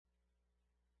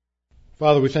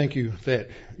Father, we thank you that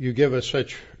you give us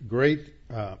such great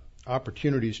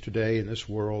opportunities today in this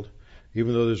world,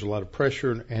 even though there's a lot of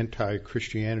pressure and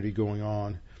anti-Christianity going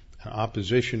on, and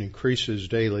opposition increases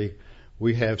daily.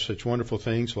 We have such wonderful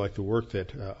things like the work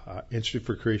that Institute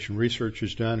for Creation Research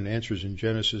has done, and Answers in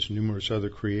Genesis, and numerous other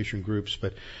creation groups.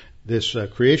 But this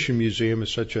Creation Museum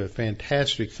is such a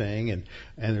fantastic thing, and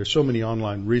there's so many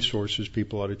online resources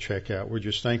people ought to check out. We're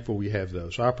just thankful we have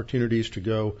those opportunities to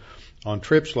go on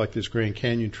trips like this Grand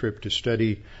Canyon trip to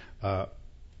study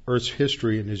Earth's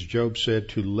history, and as Job said,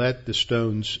 to let the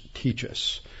stones teach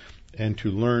us, and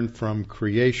to learn from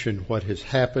creation what has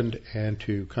happened and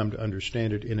to come to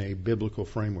understand it in a biblical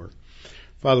framework.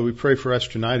 Father, we pray for us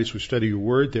tonight as we study your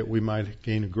word that we might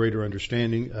gain a greater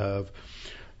understanding of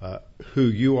who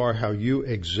you are, how you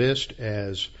exist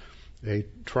as a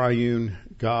triune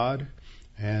God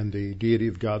and the deity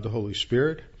of God the Holy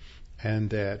Spirit,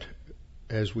 and that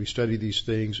as we study these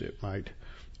things it might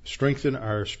strengthen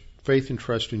our faith and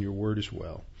trust in your word as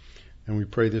well. And we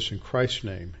pray this in Christ's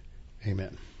name.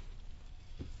 Amen.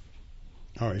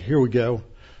 All right, here we go.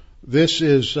 This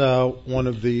is one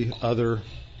of the other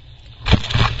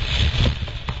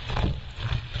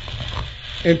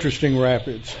interesting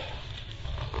rapids.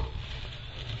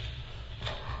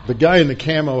 The guy in the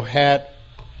camo hat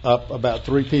up about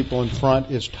 3 people in front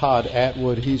is Todd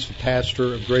Atwood. He's the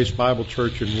pastor of Grace Bible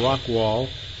Church in Rockwall.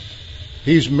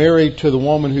 He's married to the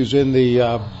woman who's in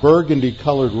the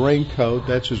burgundy-colored raincoat.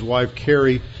 That's his wife,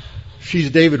 Carrie.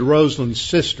 She's David Roseland's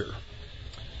sister.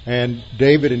 And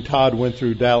David and Todd went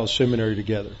through Dallas Seminary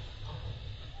together.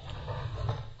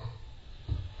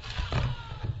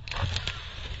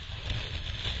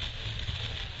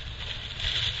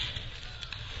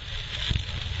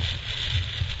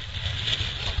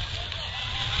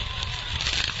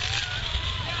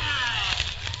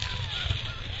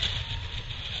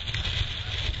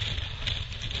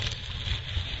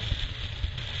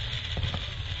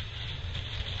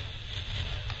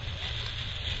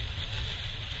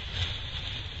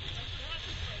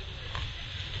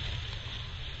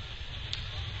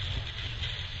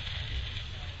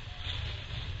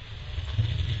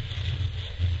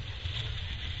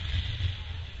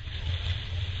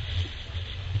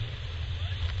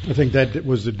 I think that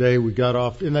was the day we got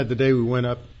off. Isn't that the day we went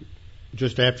up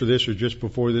just after this or just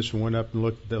before this and went up and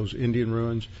looked at those Indian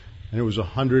ruins? And it was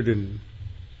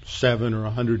 107 or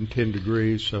 110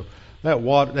 degrees. So that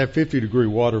 50-degree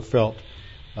water felt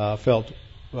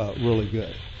really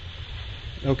good.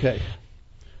 Okay.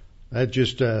 That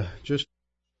just the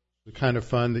kind of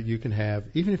fun that you can have.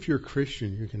 Even if you're a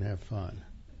Christian, you can have fun.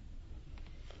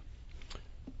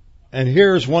 And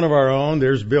here's one of our own.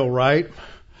 There's Bill Wright.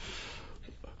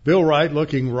 Bill Wright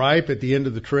looking ripe at the end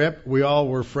of the trip. We all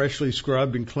were freshly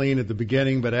scrubbed and clean at the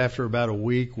beginning, but after about a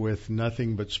week with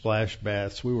nothing but splash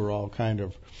baths, we were all kind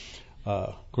of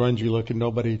grungy looking.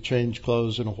 Nobody changed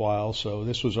clothes in a while, so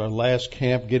this was our last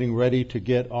camp, getting ready to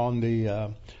get on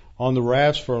the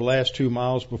rafts for our last 2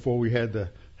 miles before we had the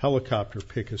helicopter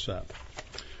pick us up.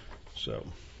 So,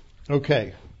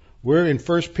 okay, we're in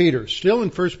 1 Peter, still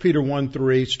in 1 Peter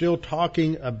 1:3, still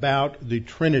talking about the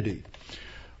Trinity.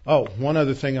 Oh, one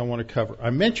other thing I want to cover. I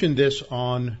mentioned this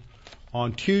on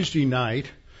Tuesday night,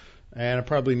 and I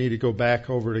probably need to go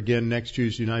back over it again next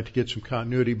Tuesday night to get some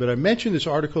continuity, but I mentioned this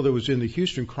article that was in the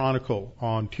Houston Chronicle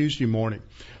on Tuesday morning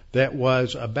that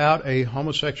was about a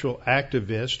homosexual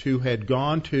activist who had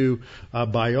gone to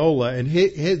Biola, and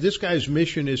this guy's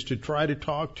mission is to try to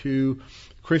talk to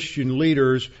Christian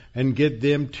leaders and get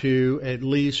them to at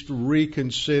least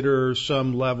reconsider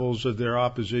some levels of their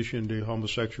opposition to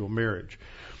homosexual marriage.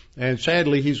 And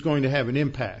sadly, he's going to have an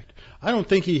impact. I don't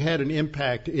think he had an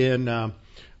impact at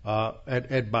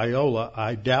Biola.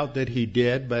 I doubt that he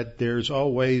did, but there's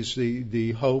always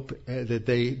the hope that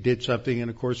they did something. And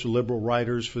of course, the liberal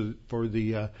writers for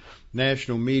the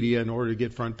national media, in order to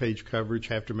get front page coverage,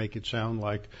 have to make it sound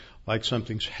like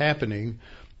something's happening.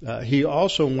 He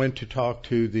also went to talk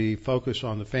to the Focus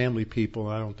on the Family people,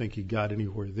 and I don't think he got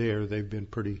anywhere there. They've been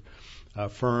pretty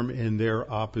firm in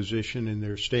their opposition and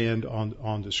their stand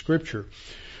on the Scripture.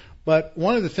 But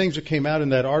one of the things that came out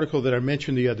in that article that I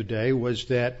mentioned the other day was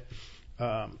that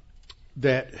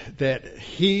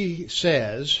he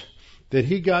says that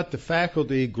he got the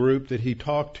faculty group that he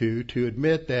talked to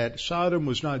admit that Sodom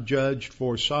was not judged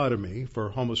for sodomy, for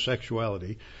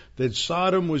homosexuality, that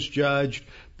Sodom was judged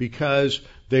because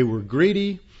they were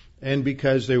greedy and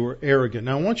because they were arrogant.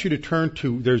 Now I want you to turn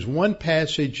to, there's one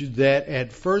passage that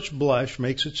at first blush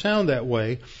makes it sound that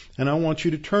way, and I want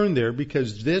you to turn there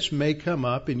because this may come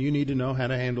up and you need to know how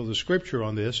to handle the Scripture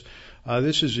on this.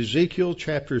 This is Ezekiel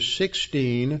chapter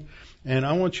 16 And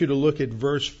I want you to look at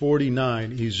verse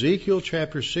 49. Ezekiel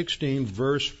chapter 16,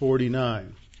 verse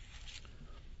 49.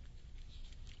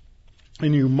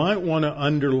 And you might want to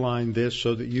underline this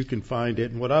so that you can find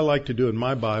it. And what I like to do in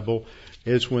my Bible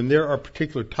is when there are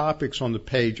particular topics on the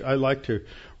page, I like to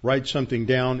write something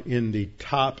down in the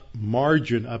top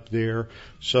margin up there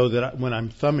so that when I'm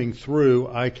thumbing through,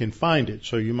 I can find it.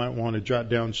 So you might want to jot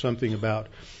down something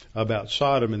about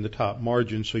Sodom in the top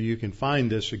margin so you can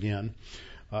find this again.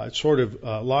 It's sort of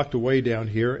locked away down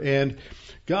here. And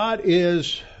God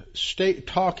is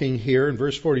talking here in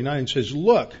verse 49 and says,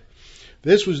 look,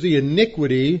 this was the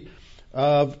iniquity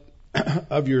of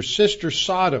your sister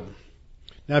Sodom.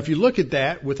 Now, if you look at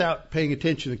that without paying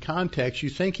attention to context, you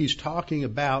think he's talking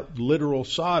about literal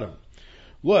Sodom.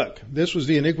 Look, this was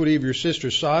the iniquity of your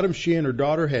sister Sodom. She and her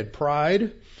daughter had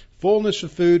pride, fullness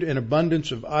of food, and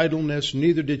abundance of idleness.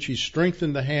 Neither did she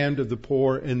strengthen the hand of the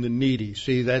poor and the needy.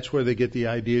 See, that's where they get the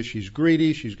idea. She's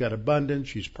greedy, she's got abundance,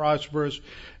 she's prosperous,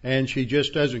 and she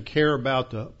just doesn't care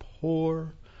about the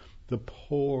poor,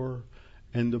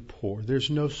 and the poor. There's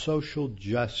no social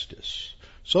justice.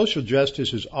 Social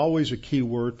justice is always a key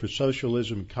word for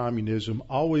socialism and communism.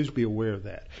 Always be aware of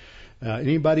that.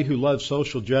 Anybody who loves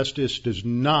social justice does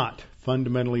not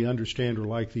fundamentally understand or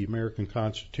like the American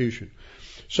Constitution.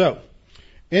 So,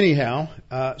 anyhow,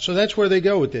 so that's where they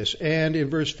go with this. And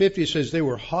in verse 50 it says, they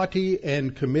were haughty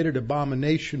and committed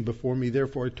abomination before me,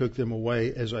 therefore I took them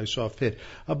away as I saw fit.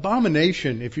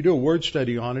 Abomination, if you do a word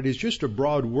study on it, is just a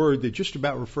broad word that just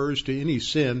about refers to any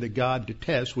sin that God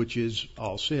detests, which is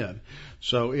all sin.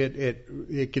 So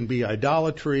it can be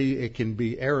idolatry, it can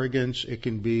be arrogance, it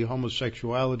can be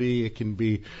homosexuality, it can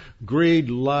be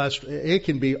greed, lust, it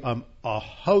can be a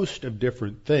host of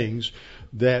different things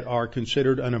that are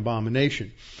considered an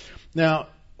abomination. Now,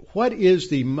 what is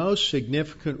the most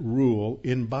significant rule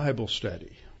in Bible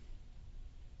study?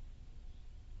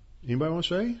 Anybody want to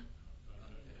say?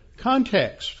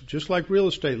 Context. Just like real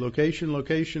estate. Location,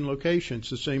 location, location.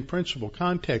 It's the same principle.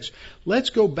 Context.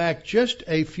 Let's go back just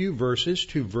a few verses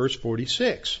to verse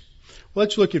 46.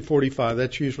 Let's look at 45.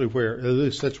 That's usually where, at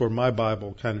least that's where my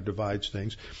Bible kind of divides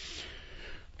things.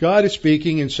 God is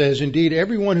speaking and says, indeed,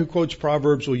 everyone who quotes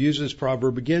Proverbs will use this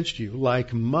proverb against you.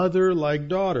 Like mother, like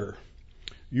daughter.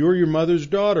 You're your mother's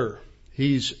daughter.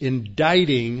 He's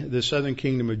indicting the southern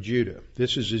kingdom of Judah.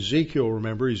 This is Ezekiel,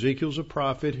 remember. Ezekiel's a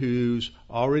prophet who's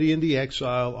already in the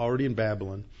exile, already in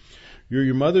Babylon. You're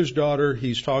your mother's daughter.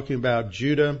 He's talking about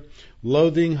Judah,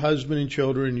 loathing husband and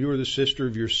children. You are the sister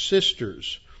of your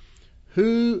sisters.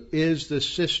 Who is the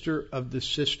sister of the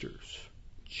sisters?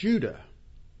 Judah.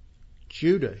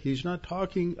 Judah. He's not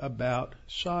talking about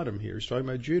Sodom here. He's talking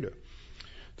about Judah.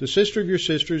 The sister of your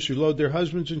sisters who load their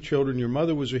husbands and children. Your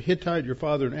mother was a Hittite, your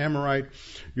father an Amorite.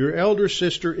 Your elder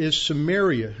sister is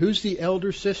Samaria. Who's the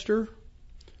elder sister?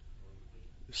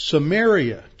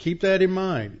 Samaria. Keep that in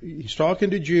mind. He's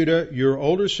talking to Judah. Your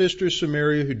older sister is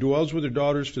Samaria, who dwells with her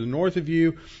daughters to the north of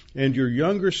you, and your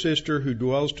younger sister who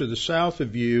dwells to the south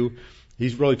of you.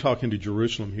 He's really talking to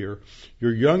Jerusalem here.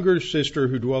 Your younger sister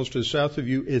who dwells to the south of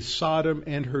you is Sodom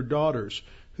and her daughters.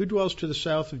 Who dwells to the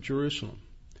south of Jerusalem?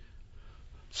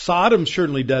 Sodom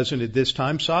certainly doesn't at this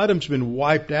time. Sodom's been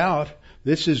wiped out.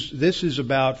 This is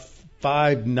about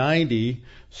 590.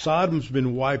 Sodom's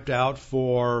been wiped out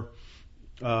for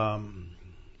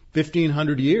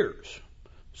 1,500 years.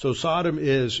 So Sodom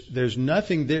there's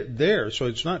nothing there. So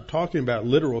it's not talking about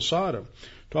literal Sodom.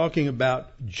 Talking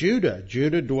about Judah.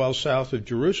 Judah dwells south of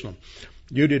Jerusalem.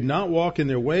 You did not walk in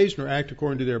their ways nor act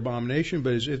according to their abomination,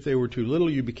 but as if they were too little,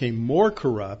 you became more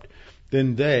corrupt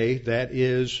than they, that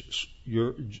is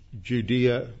your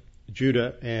Judah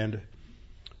and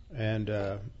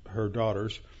her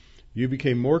daughters. You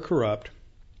became more corrupt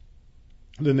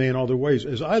than they in all their ways.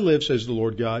 As I live, says the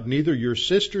Lord God, neither your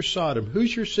sister Sodom.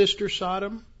 Who's your sister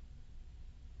Sodom?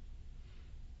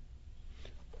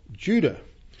 Judah.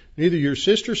 Neither your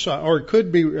sister Sodom, or it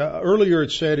could be, earlier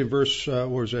it said in verse,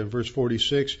 verse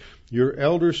 46, your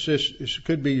elder sister,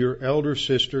 could be your elder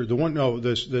sister,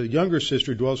 the younger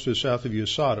sister dwells to the south of you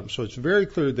is Sodom. So it's very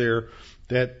clear there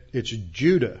that it's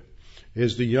Judah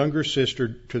is the younger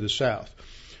sister to the south.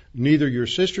 Neither your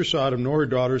sister Sodom nor her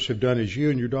daughters have done as you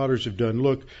and your daughters have done.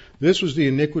 Look, this was the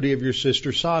iniquity of your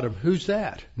sister Sodom. Who's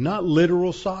that? Not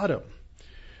literal Sodom.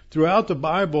 Throughout the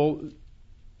Bible,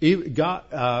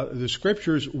 the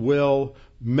scriptures will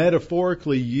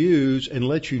metaphorically use and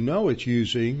let you know it's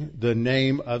using the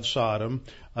name of Sodom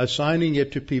assigning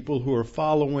it to people who are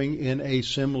following in a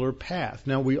similar path.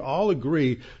 Now, we all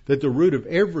agree that the root of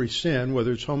every sin,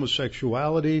 whether it's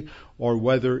homosexuality or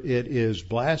whether it is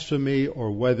blasphemy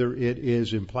or whether it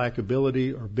is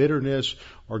implacability or bitterness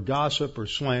or gossip or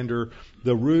slander,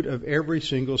 the root of every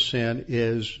single sin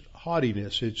is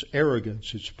haughtiness, it's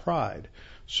arrogance, it's pride.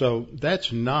 So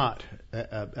that's not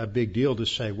a big deal to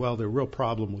say, well, their real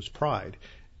problem was pride.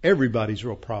 Everybody's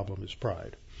real problem is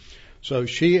pride. So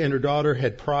she and her daughter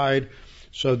had pride.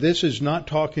 So this is not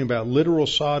talking about literal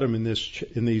Sodom in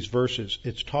these verses.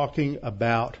 It's talking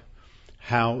about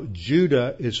how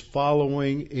Judah is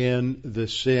following in the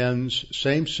same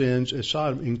sins as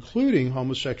Sodom, including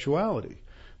homosexuality.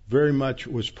 Very much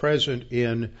was present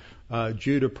in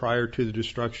Judah prior to the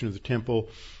destruction of the temple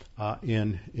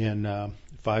in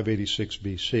 586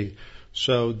 BC.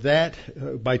 So that,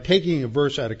 by taking a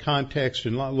verse out of context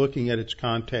and not looking at its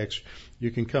context,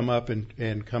 you can come up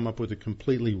and come up with a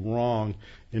completely wrong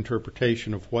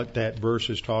interpretation of what that verse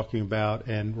is talking about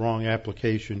and wrong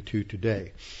application to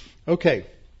today. Okay.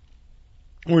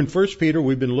 We're in 1 Peter.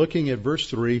 We've been looking at verse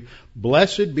 3.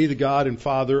 Blessed be the God and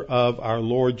Father of our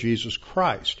Lord Jesus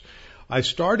Christ. I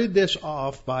started this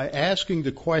off by asking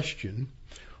the question,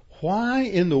 why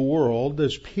in the world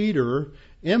does Peter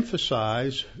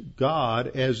emphasize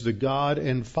God as the God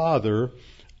and Father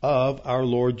of our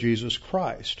Lord Jesus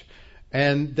Christ?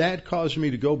 And that caused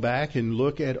me to go back and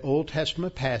look at Old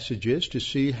Testament passages to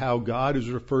see how God is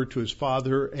referred to as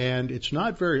Father. And it's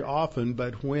not very often,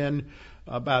 but when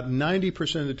about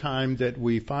 90% of the time that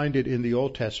we find it in the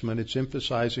Old Testament, it's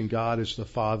emphasizing God as the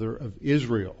Father of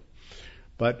Israel.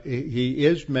 But he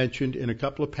is mentioned in a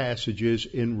couple of passages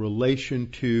in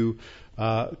relation to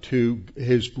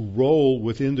his role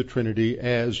within the Trinity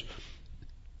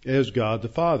as God the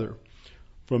Father.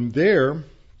 From there,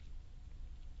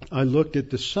 I looked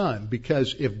at the Son,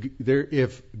 because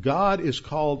if God is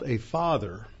called a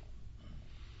Father,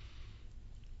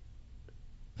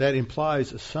 that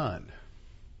implies a Son.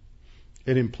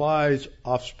 It implies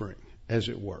offspring, as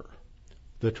it were.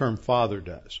 The term Father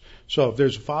does. So if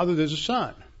there's a Father, there's a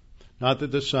Son. Not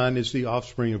that the Son is the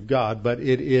offspring of God, but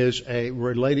it is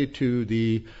related to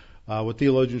the what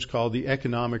theologians call the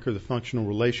economic or the functional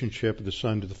relationship of the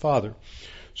Son to the Father.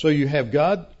 So you have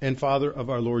God and Father of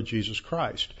our Lord Jesus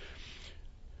Christ.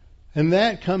 And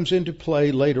that comes into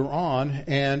play later on,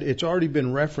 and it's already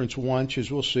been referenced once,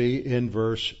 as we'll see in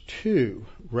verse 2,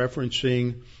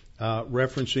 referencing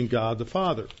God the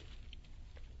Father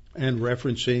and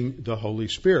referencing the Holy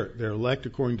Spirit. They're elect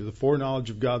according to the foreknowledge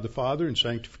of God the Father and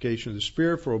sanctification of the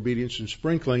Spirit for obedience and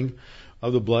sprinkling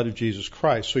of the blood of Jesus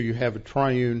Christ. So you have a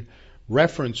triune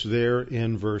reference there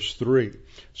in verse 3.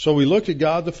 So we looked at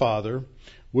God the Father.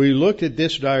 We looked at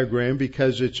this diagram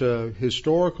because it's a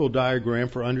historical diagram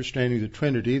for understanding the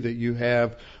Trinity, that you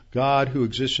have God who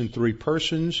exists in three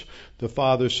persons, the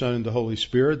Father, Son, and the Holy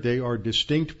Spirit. They are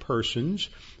distinct persons.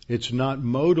 It's not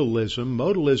modalism.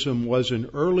 Modalism was an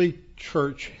early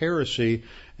church heresy,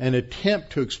 an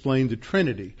attempt to explain the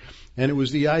Trinity. And it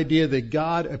was the idea that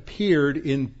God appeared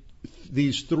in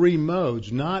these three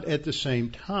modes, not at the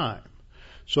same time.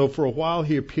 So for a while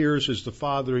he appears as the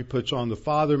Father, he puts on the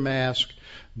Father mask.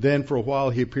 Then for a while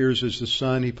he appears as the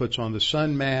Son, he puts on the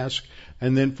Son mask.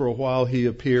 And then for a while he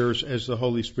appears as the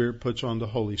Holy Spirit, puts on the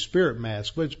Holy Spirit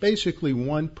mask. But it's basically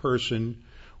one person,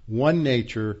 one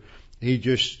nature. He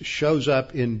just shows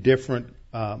up in different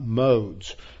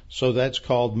modes. So that's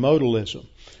called modalism.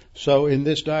 So in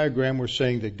this diagram, we're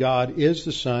saying that God is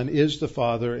the Son, is the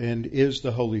Father, and is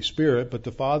the Holy Spirit, but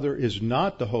the Father is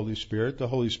not the Holy Spirit, the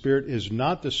Holy Spirit is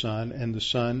not the Son, and the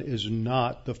Son is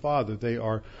not the Father. They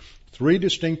are three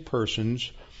distinct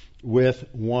persons with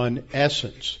one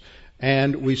essence.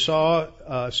 And we saw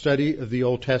a study of the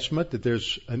Old Testament that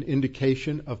there's an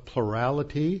indication of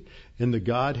plurality in the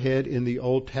Godhead in the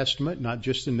Old Testament, not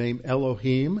just the name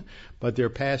Elohim, but there are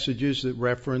passages that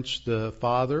reference the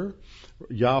Father,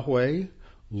 Yahweh,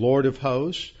 Lord of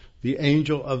hosts, the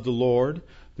angel of the Lord.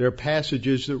 There are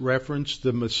passages that reference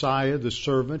the Messiah, the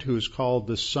servant, who is called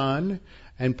the Son,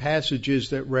 and passages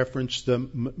that reference the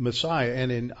Messiah.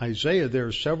 And in Isaiah, there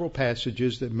are several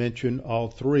passages that mention all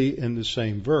three in the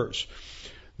same verse.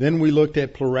 Then we looked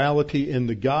at plurality in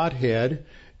the Godhead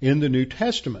in the New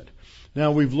Testament.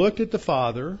 Now, we've looked at the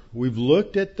Father, we've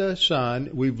looked at the Son,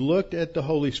 we've looked at the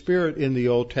Holy Spirit in the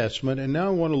Old Testament, and now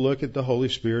I want to look at the Holy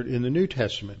Spirit in the New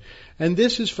Testament. And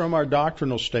this is from our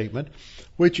doctrinal statement,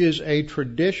 which is a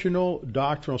traditional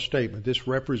doctrinal statement. This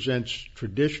represents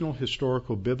traditional,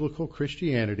 historical, biblical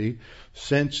Christianity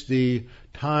since the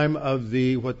time of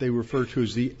what they refer to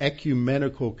as the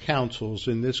ecumenical councils.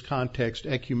 In this context,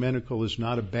 ecumenical is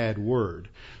not a bad word.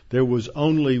 There was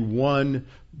only one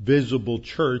visible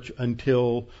church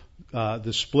until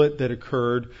the split that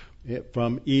occurred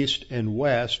from east and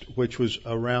west, which was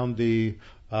around the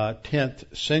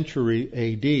 10th century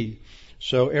A.D.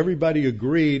 So everybody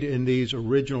agreed in these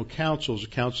original councils, the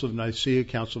Council of Nicaea,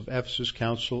 Council of Ephesus,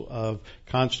 Council of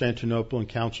Constantinople, and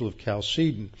Council of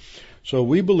Chalcedon. So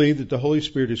we believe that the Holy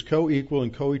Spirit is co-equal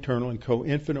and co-eternal and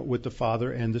co-infinite with the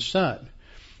Father and the Son.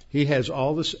 He has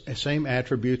all the same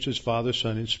attributes as Father,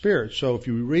 Son, and Spirit. So if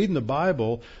you read in the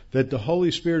Bible that the Holy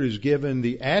Spirit is given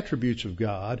the attributes of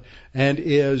God and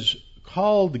is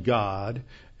called God,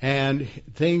 and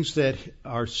things that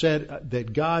are said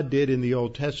that God did in the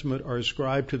Old Testament are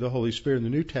ascribed to the Holy Spirit in the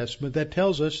New Testament, that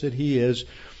tells us that He is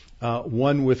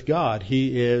one with God.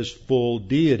 He is full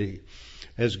deity.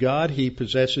 As God, He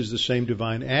possesses the same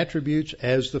divine attributes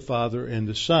as the Father and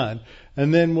the Son.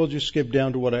 And then we'll just skip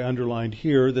down to what I underlined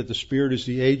here, that the Spirit is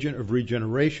the agent of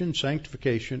regeneration,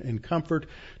 sanctification, and comfort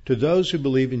to those who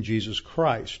believe in Jesus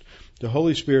Christ. The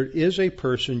Holy Spirit is a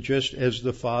person just as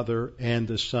the Father and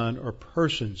the Son are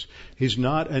persons. He's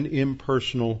not an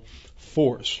impersonal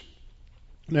force.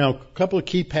 Now, a couple of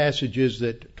key passages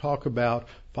that talk about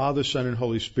Father, Son, and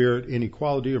Holy Spirit in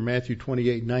equality are Matthew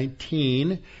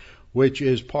 28:19, which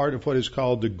is part of what is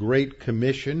called the Great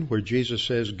Commission, where Jesus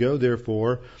says, "Go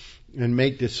therefore and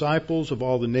make disciples of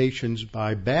all the nations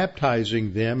by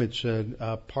baptizing them." It's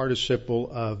a participle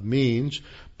of means.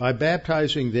 By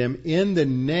baptizing them in the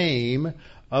name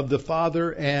of the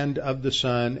Father and of the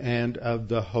Son and of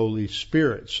the Holy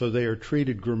Spirit. So they are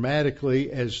treated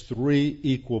grammatically as three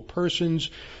equal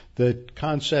persons. The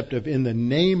concept of in the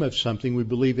name of something, we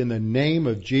believe in the name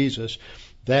of Jesus,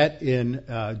 that in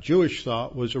Jewish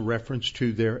thought was a reference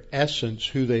to their essence,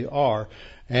 who they are.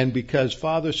 And because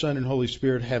Father, Son, and Holy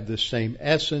Spirit have the same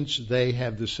essence, they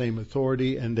have the same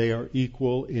authority, and they are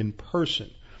equal in person.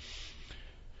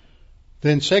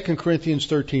 Then 2 Corinthians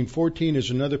 13:14 is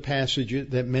another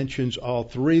passage that mentions all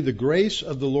three. The grace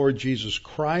of the Lord Jesus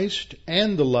Christ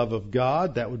and the love of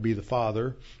God, that would be the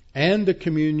Father, and the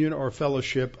communion or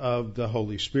fellowship of the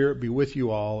Holy Spirit be with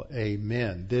you all.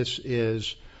 Amen. This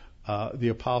is the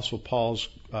Apostle Paul's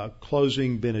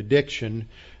closing benediction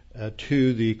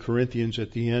to the Corinthians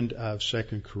at the end of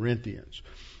 2 Corinthians.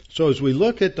 So as we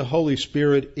look at the Holy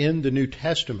Spirit in the New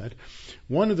Testament,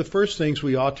 one of the first things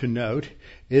we ought to note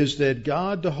is that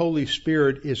God, the Holy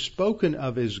Spirit, is spoken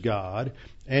of as God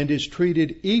and is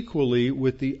treated equally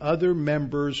with the other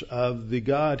members of the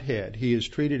Godhead. He is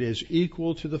treated as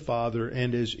equal to the Father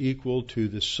and as equal to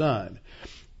the Son.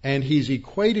 And He's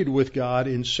equated with God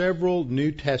in several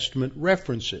New Testament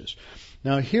references.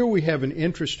 Now here we have an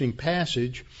interesting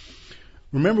passage.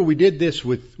 Remember, we did this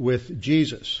with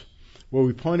Jesus, where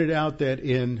we pointed out that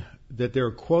there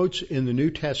are quotes in the New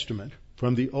Testament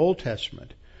from the Old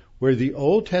Testament, where the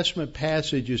Old Testament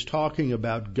passage is talking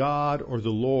about God or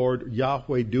the Lord,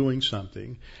 Yahweh, doing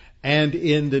something. And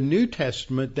in the New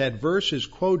Testament, that verse is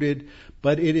quoted,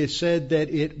 but it is said that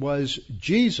it was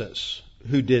Jesus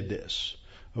who did this.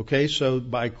 Okay, so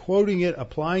by quoting it,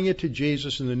 applying it to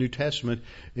Jesus in the New Testament,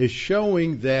 is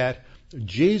showing that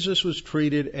Jesus was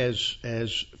treated as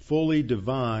fully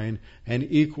divine and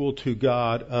equal to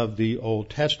God of the Old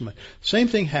Testament. Same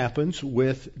thing happens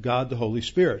with God the Holy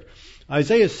Spirit.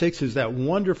 Isaiah 6 is that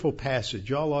wonderful passage.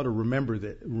 Y'all ought to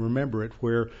remember it,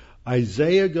 where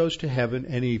Isaiah goes to heaven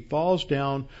and he falls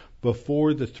down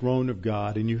before the throne of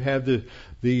God, and you have the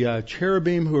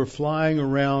cherubim who are flying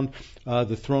around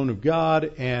the throne of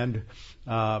God, and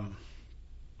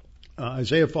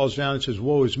Isaiah falls down and says,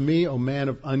 "Woe is me, O man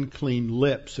of unclean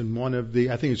lips." And one of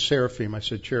I think it's seraphim, I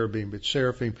said cherubim, but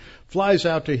seraphim, flies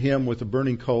out to him with a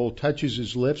burning coal, touches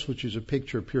his lips, which is a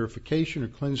picture of purification or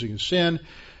cleansing of sin,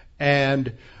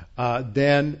 and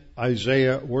then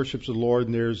Isaiah worships the Lord,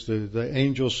 and there's the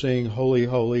angels sing, "Holy,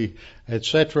 holy,"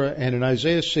 etc. And in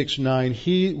Isaiah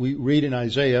 6:9, we read in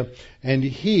Isaiah, and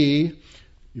he,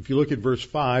 if you look at verse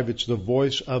 5, it's the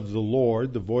voice of the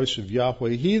Lord, the voice of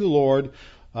Yahweh. He, the Lord,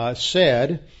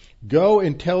 said, "Go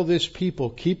and tell this people,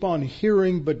 keep on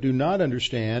hearing but do not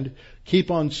understand, keep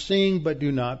on seeing but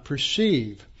do not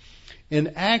perceive."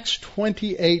 In Acts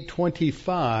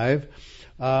 28:25,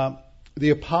 the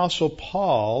Apostle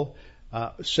Paul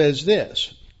says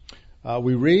this.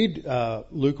 We read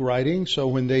Luke writing, "So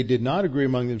when they did not agree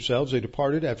among themselves, they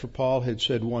departed after Paul had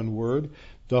said one word.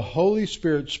 The Holy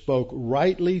Spirit spoke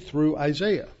rightly through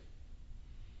Isaiah."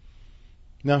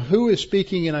 Now, who is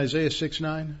speaking in Isaiah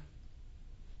 6:9?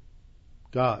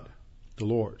 God, the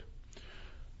Lord.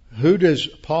 Who does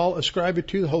Paul ascribe it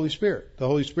to? The Holy Spirit. The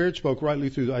Holy Spirit spoke rightly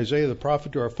through Isaiah the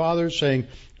prophet to our fathers, saying,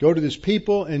 go to this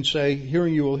people and say,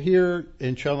 hearing you will hear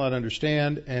and shall not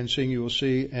understand, and seeing you will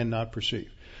see and not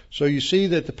perceive. So you see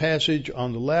that the passage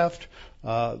on the left,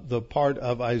 the part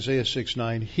of Isaiah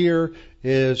 6:9 here,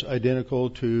 is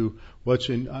identical to what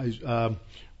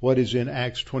is in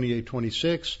Acts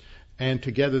 28:26, and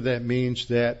together that means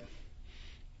that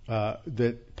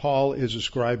Paul is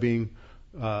ascribing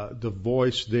the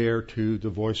voice there to the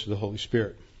voice of the Holy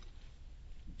Spirit.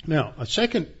 Now, a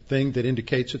second thing that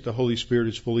indicates that the Holy Spirit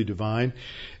is fully divine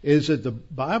is that the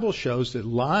Bible shows that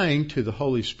lying to the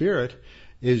Holy Spirit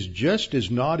is just as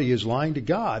naughty as lying to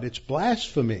God. It's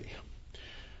blasphemy.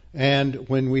 And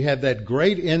when we have that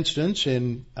great instance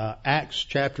in Acts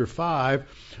chapter 5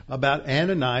 about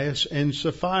Ananias and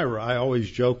Sapphira, I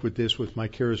always joke with this with my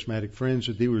charismatic friends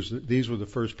that these were the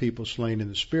first people slain in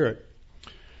the Spirit.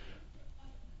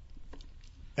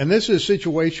 And this is a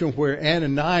situation where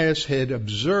Ananias had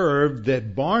observed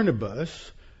that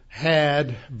Barnabas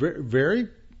had very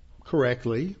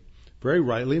correctly, very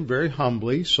rightly, and very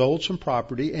humbly sold some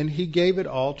property, and he gave it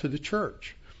all to the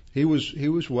church. He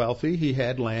was wealthy, he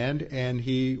had land, and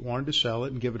he wanted to sell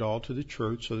it and give it all to the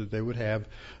church so that they would have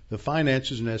the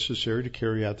finances necessary to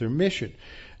carry out their mission.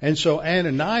 And so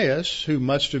Ananias, who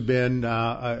must have been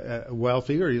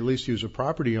wealthy, or at least he was a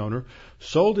property owner,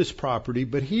 sold his property,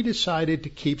 but he decided to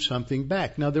keep something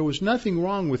back. Now, there was nothing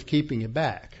wrong with keeping it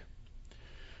back.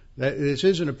 This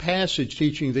isn't a passage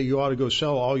teaching that you ought to go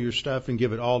sell all your stuff and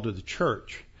give it all to the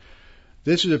church.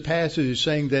 This is a passage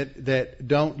saying that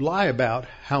don't lie about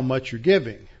how much you're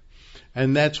giving.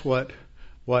 And that's what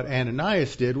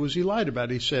Ananias did, was he lied about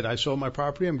it. He said, I sold my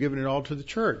property, I'm giving it all to the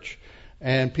church.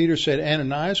 And Peter said,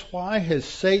 Ananias, why has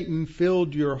Satan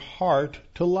filled your heart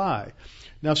to lie?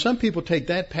 Now, some people take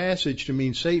that passage to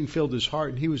mean Satan filled his heart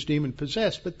and he was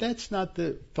demon-possessed, but that's not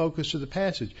the focus of the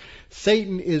passage.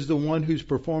 Satan is the one who's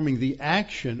performing the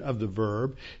action of the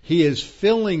verb. He is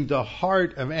filling the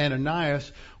heart of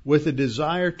Ananias with a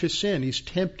desire to sin. He's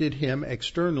tempted him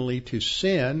externally to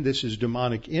sin. This is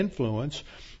demonic influence.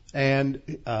 And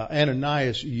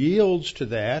Ananias yields to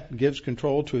that, gives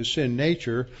control to his sin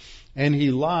nature, and he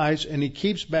lies, and he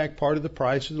keeps back part of the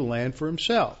price of the land for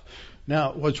himself.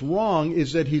 Now, what's wrong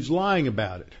is that he's lying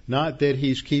about it, not that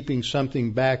he's keeping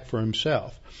something back for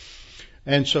himself.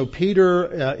 And so Peter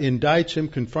indicts him,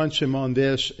 confronts him on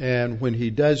this, and when he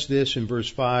does this in verse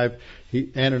 5,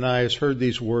 Ananias heard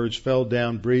these words, fell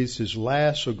down, breathed his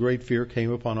last, so great fear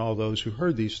came upon all those who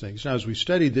heard these things. Now, as we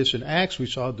studied this in Acts, we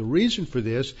saw the reason for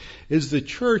this is the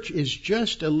church is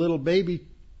just a little baby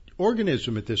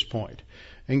organism at this point.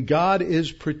 And God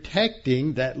is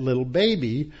protecting that little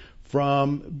baby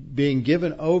from being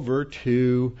given over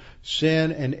to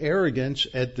sin and arrogance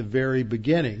at the very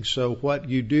beginning. So what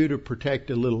you do to protect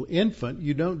a little infant,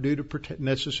 you don't do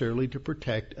necessarily to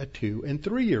protect a 2- and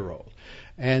 3-year-old.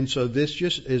 And so this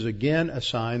just is again a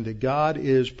sign that God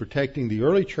is protecting the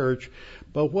early church,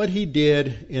 but what he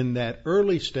did in that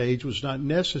early stage was not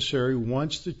necessary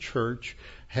once the church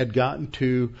had gotten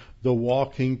to the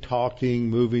walking, talking,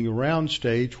 moving around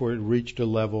stage where it reached a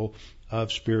level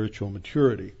of spiritual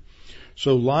maturity.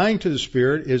 So lying to the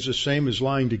Spirit is the same as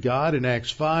lying to God in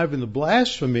Acts 5, and the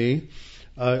blasphemy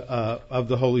of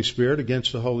the Holy Spirit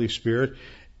against the Holy Spirit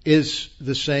is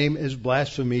the same as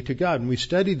blasphemy to God. And we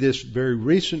studied this very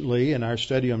recently in our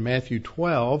study on Matthew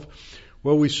 12,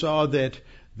 where we saw that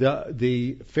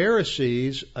the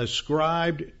Pharisees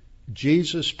ascribed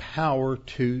Jesus' power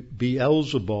to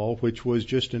Beelzebul, which was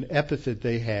just an epithet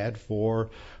they had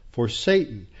for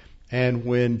Satan. And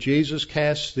when Jesus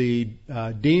cast the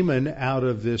demon out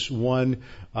of this one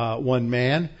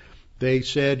man, they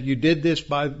said, you did this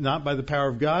not by the power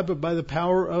of God, but by the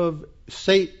power of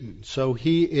Satan. So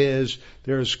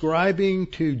they're ascribing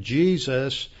to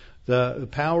Jesus the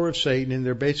power of Satan, and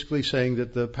they're basically saying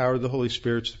that the power of the Holy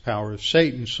Spirit is the power of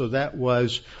Satan. So that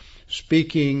was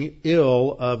speaking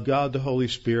ill of God the Holy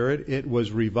Spirit. It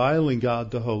was reviling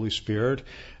God the Holy Spirit.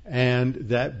 And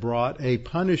that brought a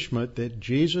punishment that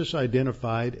Jesus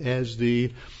identified as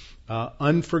the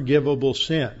unforgivable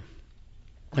sin.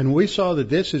 And we saw that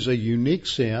this is a unique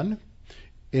sin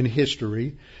in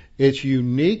history. It's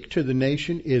unique to the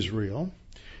nation Israel,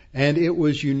 and it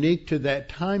was unique to that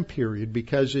time period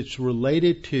because it's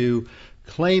related to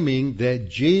claiming that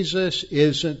Jesus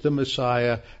isn't the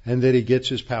Messiah and that he gets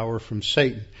his power from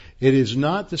Satan. It is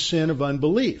not the sin of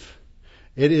unbelief.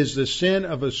 It is the sin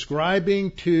of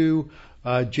ascribing to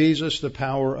Jesus the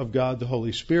power of God the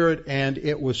Holy Spirit, and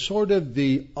it was sort of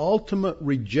the ultimate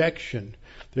rejection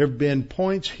There have been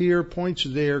points here, points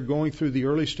there, going through the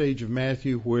early stage of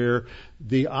Matthew where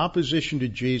the opposition to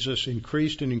Jesus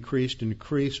increased and increased and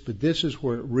increased, but this is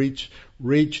where it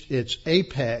reached its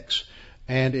apex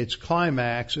and its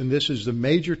climax, and this is the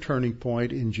major turning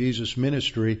point in Jesus'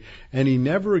 ministry, and he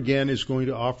never again is going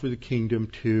to offer the kingdom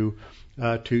to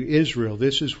Israel.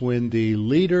 This is when the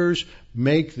leaders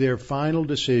make their final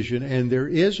decision, and there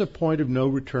is a point of no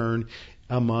return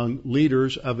among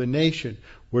leaders of a nation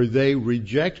where they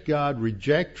reject God,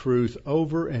 reject truth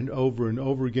over and over and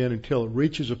over again until it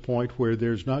reaches a point where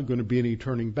there's not going to be any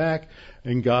turning back,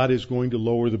 and God is going to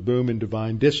lower the boom in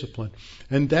divine discipline.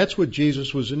 And that's what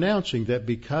Jesus was announcing, that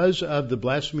because of the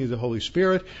blasphemy of the Holy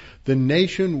Spirit, the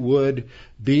nation would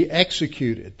be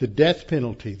executed. The death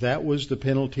penalty, that was the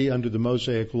penalty under the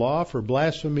Mosaic law for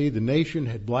blasphemy. The nation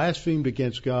had blasphemed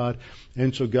against God,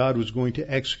 and so God was going to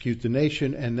execute the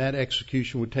nation, and that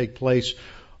execution would take place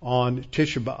on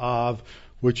Tisha B'Av,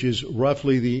 which is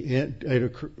roughly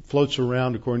it floats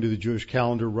around according to the Jewish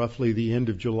calendar, roughly the end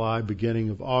of July, beginning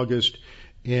of August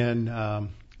in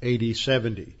AD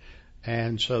 70.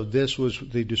 And so this was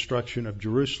the destruction of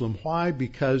Jerusalem. Why?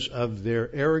 Because of their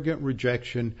arrogant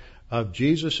rejection of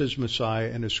Jesus as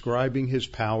Messiah and ascribing his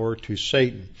power to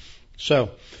Satan. So,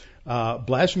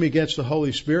 blasphemy against the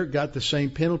Holy Spirit got the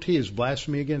same penalty as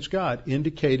blasphemy against God,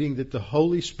 indicating that the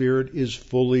Holy Spirit is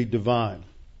fully divine.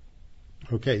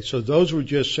 Okay, so those were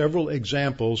just several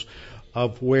examples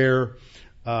of where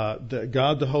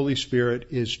God the Holy Spirit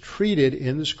is treated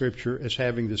in the Scripture as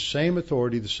having the same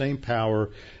authority, the same power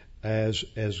as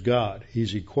God.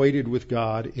 He's equated with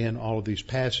God in all of these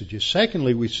passages.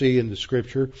 Secondly, we see in the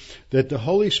Scripture that the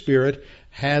Holy Spirit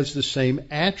has the same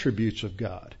attributes of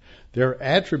God. There are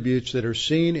attributes that are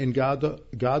seen in God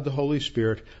the Holy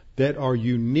Spirit that are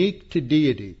unique to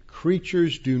deity.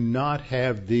 Creatures do not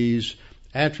have these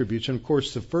attributes. And of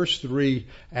course, the first three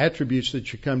attributes that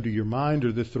should come to your mind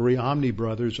are the three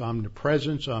omnibrothers: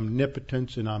 omnipresence,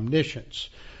 omnipotence, and omniscience.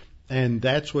 And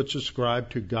that's what's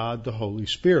ascribed to God the Holy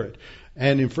Spirit.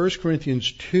 And in 1 Corinthians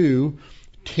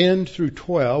 2:10 through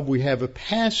 12, we have a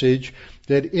passage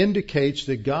that indicates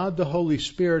that God the Holy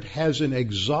Spirit has an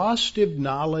exhaustive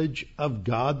knowledge of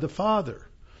God the Father.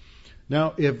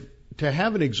 Now, if to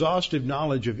have an exhaustive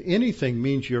knowledge of anything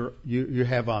means you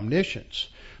have omniscience,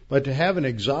 but to have an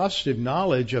exhaustive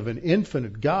knowledge of an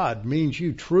infinite God means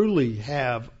you truly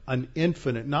have an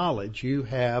infinite knowledge. You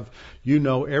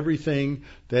know everything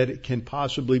that can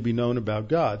possibly be known about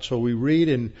God. So we read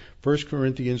in 1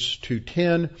 Corinthians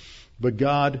 2:10, but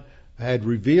God has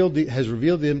revealed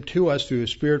them to us through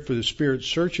His Spirit, for the Spirit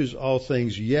searches all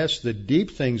things, yes, the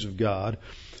deep things of God.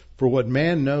 For what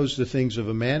man knows the things of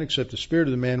a man except the Spirit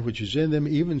of the man which is in them,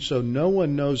 even so no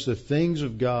one knows the things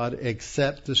of God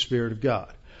except the Spirit of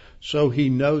God. So he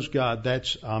knows God.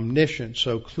 That's omniscient.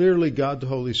 So clearly God the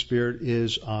Holy Spirit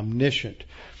is omniscient.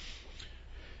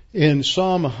 In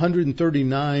Psalm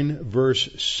 139 verse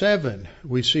 7,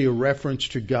 we see a reference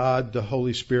to God the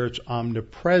Holy Spirit's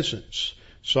omnipresence.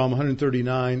 Psalm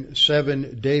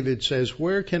 139:7, David says,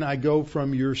 "Where can I go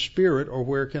from your spirit, or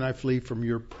where can I flee from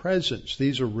your presence?"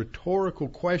 These are rhetorical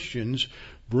questions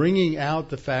bringing out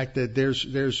the fact that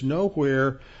there's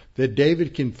nowhere that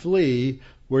David can flee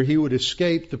where he would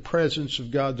escape the presence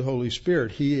of God the Holy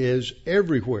Spirit. He is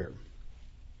everywhere.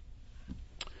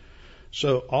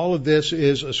 So all of this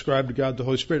is ascribed to God the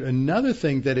Holy Spirit. Another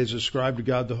thing that is ascribed to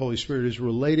God the Holy Spirit is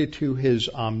related to His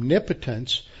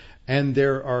omnipotence, and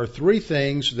there are three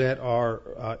things that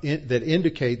that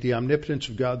indicate the omnipotence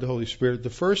of God the Holy Spirit. The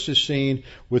first is seen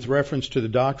with reference to the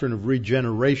doctrine of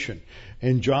regeneration.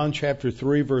 In John chapter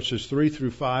 3, verses 3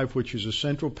 through 5, which is a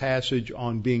central passage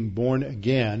on being born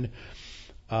again,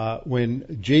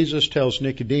 when Jesus tells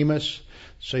Nicodemus,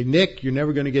 say, "Nick, you're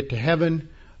never going to get to heaven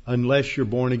unless you're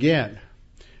born again."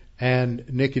 And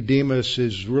Nicodemus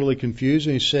is really confused,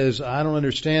 and he says, "I don't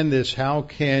understand this. How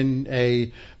can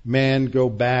a man go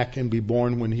back and be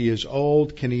born when he is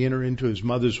old? Can he enter into his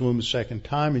mother's womb a second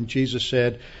time?" And Jesus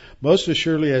said, "Most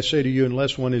assuredly I say to you,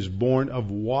 unless one is born of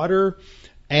water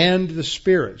and the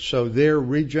Spirit." So their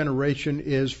regeneration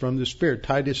is from the Spirit.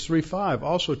 Titus 3:5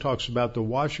 also talks about the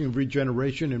washing of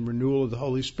regeneration and renewal of the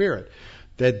Holy Spirit.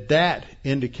 That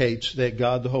indicates that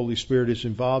God the Holy Spirit is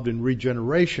involved in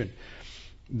regeneration.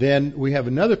 Then we have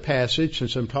another passage,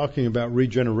 since I'm talking about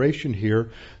regeneration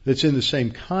here, that's in the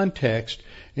same context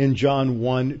in John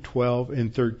 1:12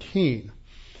 and 13.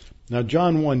 Now,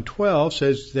 John 1:12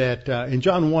 says that, in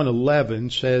John 1:11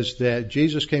 says that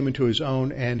Jesus came into His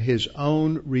own, and His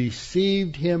own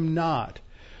received Him not.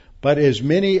 But as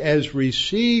many as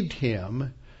received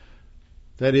Him,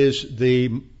 that is,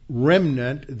 the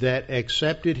remnant that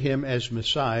accepted him as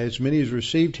Messiah, as many as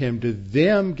received him, to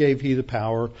them gave he the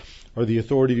power or the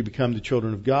authority to become the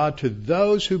children of God, to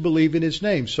those who believe in his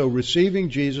name. So receiving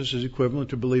Jesus is equivalent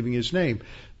to believing his name.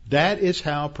 That is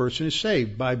how a person is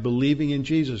saved, by believing in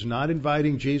Jesus, not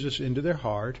inviting Jesus into their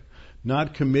heart,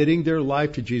 not committing their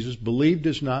life to Jesus. Believe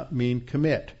does not mean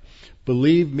commit.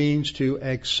 Believe means to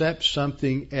accept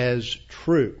something as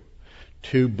true,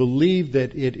 to believe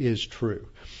that it is true.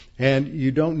 And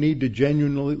you don't need to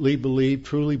genuinely believe,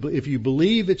 truly believe. If you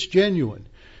believe, it's genuine.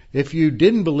 If you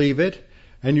didn't believe it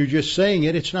and you're just saying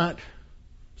it, it's not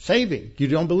saving. You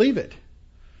don't believe it.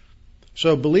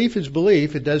 So belief is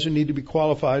belief. It doesn't need to be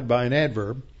qualified by an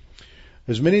adverb.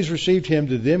 As many as received him,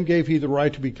 to them gave he the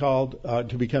right to be called,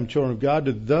 to become children of God,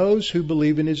 to those who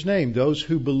believe in his name, those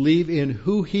who believe in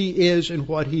who he is and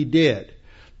what he did,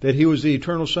 that he was the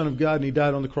eternal Son of God and he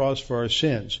died on the cross for our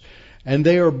sins. And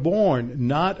they are born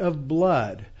not of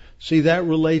blood. See, that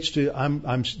relates to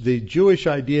I'm the Jewish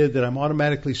idea that I'm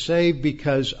automatically saved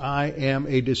because I am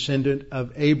a descendant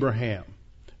of Abraham.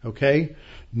 Okay?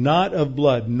 Not of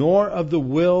blood, nor of the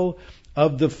will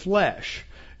of the flesh.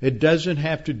 It doesn't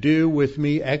have to do with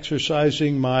me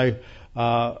exercising my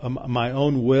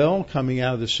own will coming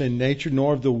out of the sin nature,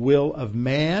 nor of the will of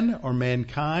man or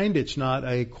mankind. It's not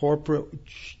a corporate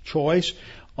choice.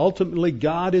 Ultimately,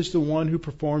 God is the one who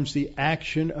performs the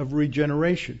action of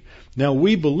regeneration. Now,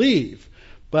 we believe,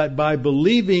 but by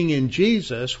believing in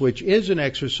Jesus, which is an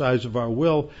exercise of our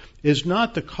will, is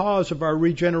not the cause of our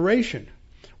regeneration.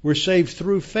 We're saved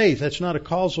through faith. That's not a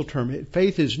causal term.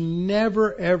 Faith is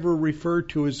never, ever referred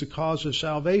to as the cause of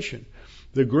salvation.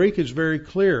 The Greek is very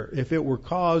clear. If it were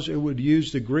cause, it would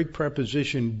use the Greek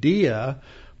preposition dia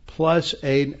plus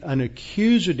an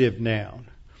accusative noun.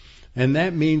 And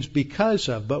that means because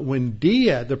of. But when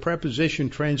dia, the preposition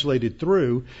translated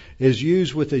through, is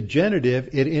used with a genitive,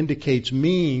 it indicates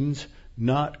means,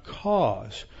 not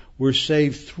cause. We're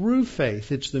saved through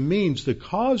faith. It's the means. The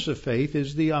cause of faith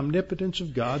is the omnipotence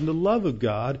of God and the love of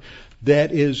God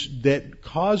that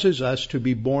causes us to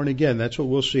be born again. That's what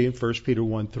we'll see in 1 Peter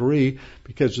 1:3,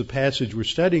 because the passage we're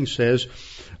studying says,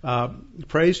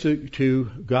 praise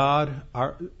to God,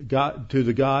 to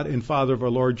the God and Father of our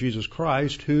Lord Jesus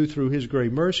Christ, who through his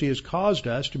great mercy has caused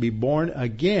us to be born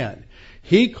again.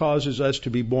 He causes us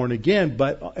to be born again,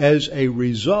 but as a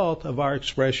result of our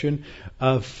expression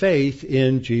of faith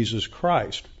in Jesus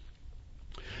Christ.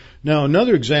 Now,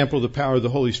 another example of the power of the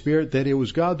Holy Spirit, that it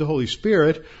was God the Holy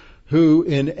Spirit who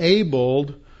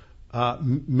enabled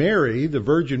Mary, the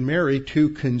Virgin Mary, to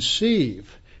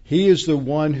conceive. He is the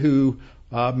one who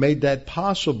made that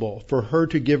possible for her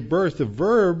to give birth. The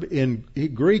verb in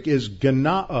Greek is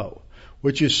genao,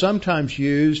 which is sometimes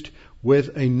used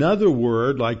with another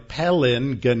word like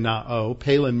palin genao.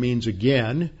 Palin means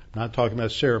again. I'm not talking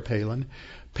about Sarah Palin.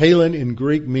 Palin in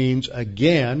Greek means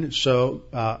again. So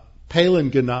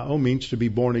palin genao means to be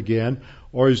born again,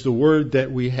 or is the word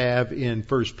that we have in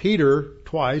 1 Peter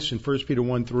twice, in 1 Peter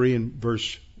 1:3 and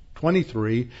verse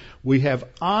 23. We have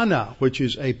ana, which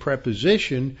is a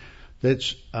preposition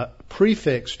that's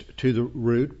prefixed to the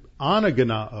root,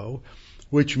 anagenao,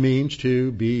 which means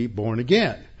to be born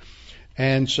again.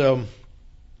 And so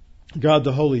God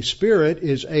the Holy Spirit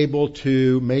is able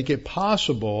to make it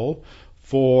possible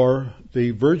for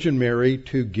the Virgin Mary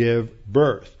to give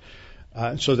birth.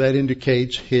 So that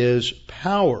indicates his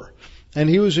power. And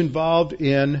he was involved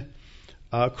in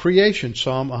creation.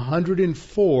 Psalm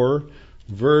 104,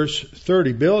 verse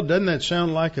 30. Bill, doesn't that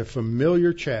sound like a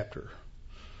familiar chapter?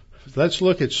 Let's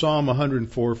look at Psalm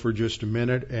 104 for just a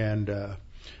minute and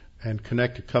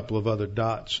connect a couple of other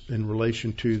dots in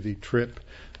relation to the trip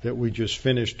that we just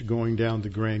finished going down the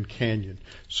Grand Canyon.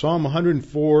 Psalm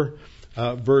 104,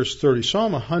 verse 30.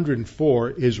 Psalm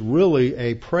 104 is really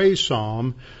a praise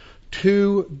psalm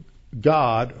to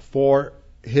God for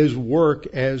his work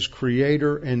as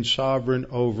creator and sovereign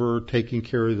over taking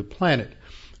care of the planet.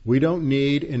 We don't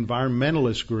need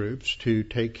environmentalist groups to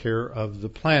take care of the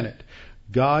planet.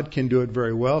 God can do it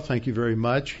very well. Thank you very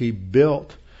much. He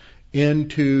built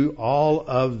into all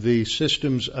of the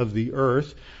systems of the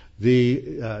earth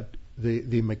the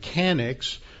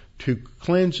mechanics to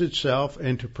cleanse itself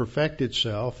and to perfect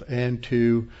itself and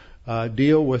to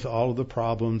deal with all of the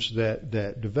problems that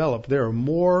develop. There are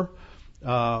more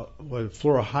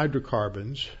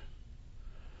fluorohydrocarbons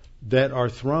that are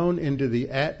thrown into the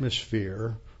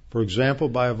atmosphere, for example,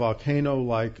 by a volcano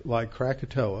like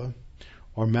Krakatoa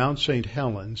or Mount St.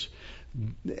 Helens.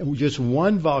 Just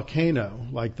one volcano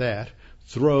like that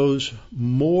throws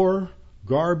more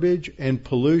garbage and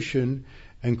pollution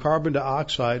and carbon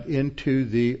dioxide into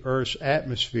the Earth's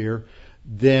atmosphere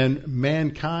than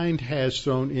mankind has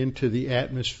thrown into the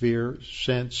atmosphere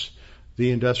since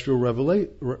the Industrial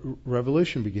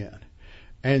Revolution began.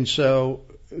 And so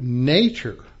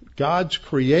nature, God's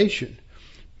creation,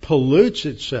 pollutes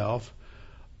itself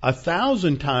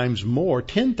 1,000 times more,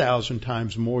 10,000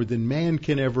 times more than man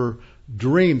can ever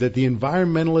dream. That the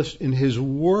environmentalist in his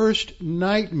worst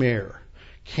nightmare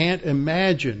can't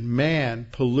imagine man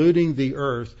polluting the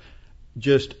earth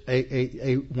just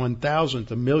a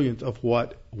 1,000th, a millionth of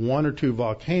what one or two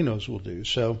volcanoes will do.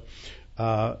 So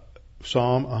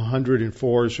Psalm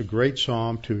 104 is a great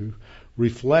psalm to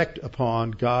reflect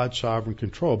upon God's sovereign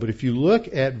control. But if you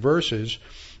look at verses,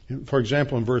 for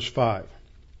example, in verse 5,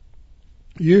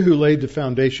 you who laid the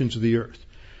foundations of the earth.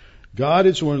 God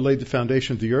is the one who laid the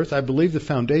foundation of the earth. I believe the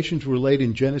foundations were laid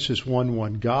in Genesis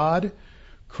 1:1. God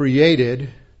created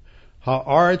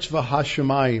ha'aretz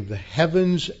v'hashamayim, the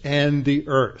heavens and the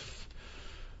earth.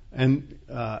 And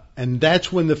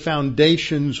that's when the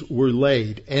foundations were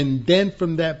laid. And then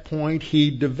from that point,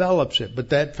 he develops it. But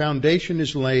that foundation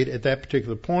is laid at that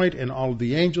particular point, and all of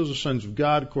the angels, the sons of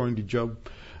God, according to Job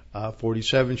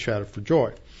 47, shouted for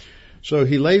joy. So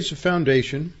he lays the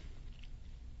foundation,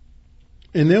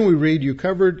 and then we read, you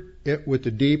covered it with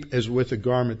the deep as with a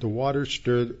garment. The water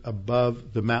stood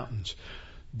above the mountains.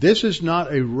 This is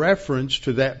not a reference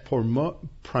to that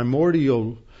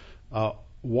primordial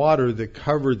water that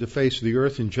covered the face of the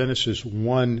earth in Genesis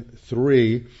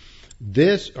 1:3.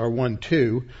 This, or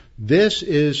 1:2, this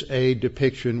is a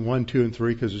depiction, 1, 2, and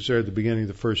 3, because it's there at the beginning of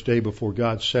the first day before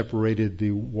God separated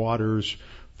the waters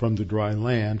from the dry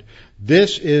land.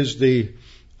 This is the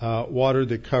water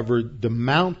that covered the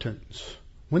mountains.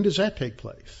 When does that take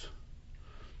place?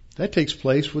 That takes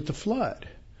place with the flood.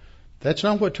 That's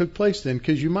not what took place then,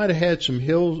 because you might have had some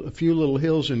hills, a few little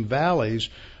hills and valleys,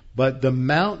 but the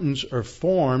mountains are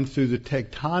formed through the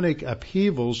tectonic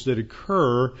upheavals that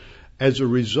occur as a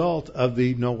result of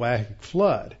the Noahic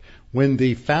flood. When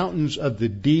the fountains of the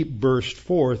deep burst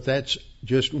forth, that's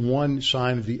just one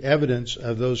sign of the evidence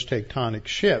of those tectonic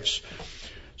shifts.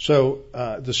 So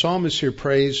the psalmist here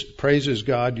praises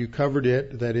God. You covered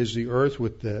it, that is the earth,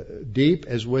 with the deep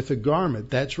as with a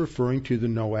garment. That's referring to the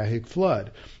Noahic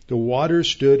flood. The waters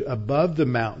stood above the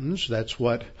mountains. That's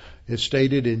what is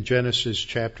stated in Genesis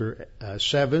chapter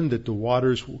 7, that the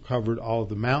waters covered all of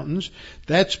the mountains.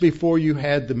 That's before you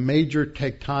had the major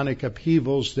tectonic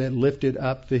upheavals that lifted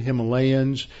up the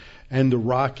Himalayas and the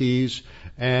Rockies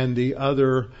and the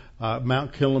other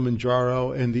Mount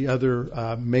Kilimanjaro and the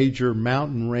other major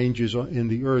mountain ranges in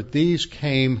the earth. These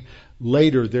came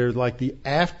later. They're like the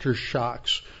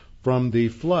aftershocks from the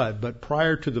flood. But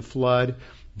prior to the flood,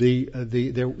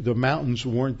 the mountains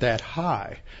weren't that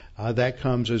high. That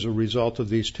comes as a result of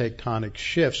these tectonic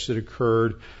shifts that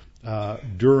occurred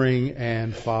during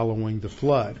and following the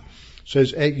flood. It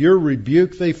says, at your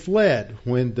rebuke they fled.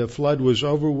 When the flood was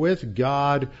over with,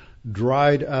 God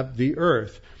dried up the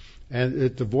earth. And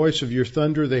at the voice of your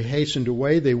thunder they hastened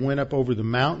away. They went up over the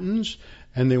mountains,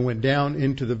 and they went down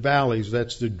into the valleys.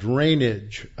 That's the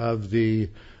drainage of the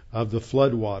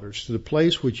floodwaters, to the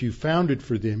place which you founded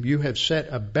for them. You have set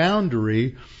a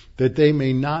boundary that they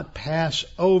may not pass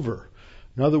over.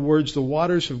 In other words, the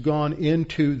waters have gone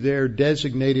into their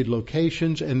designated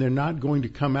locations, and they're not going to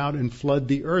come out and flood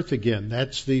the earth again.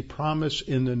 That's the promise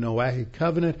in the Noahic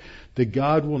covenant, that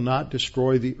God will not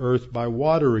destroy the earth by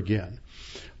water again.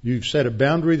 You've set a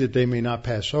boundary that they may not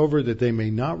pass over, that they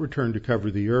may not return to cover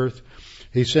the earth.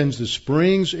 He sends the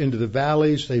springs into the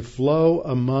valleys. They flow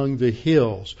among the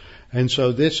hills. And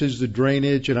so this is the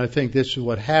drainage, and I think this is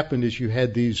what happened, is you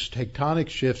had these tectonic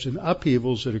shifts and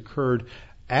upheavals that occurred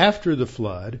after the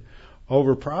flood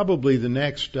over probably the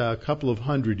next couple of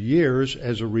hundred years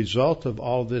as a result of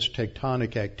all this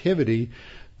tectonic activity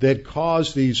that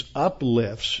caused these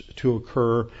uplifts to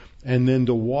occur, and then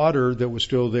the water that was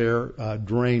still there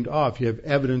drained off. You have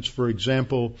evidence, for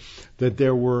example, that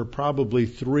there were probably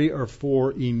 3 or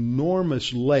 4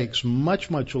 enormous lakes,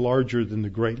 much, much larger than the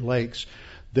Great Lakes,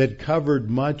 that covered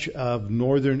much of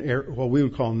what we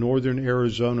would call northern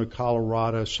Arizona,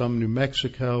 Colorado, some New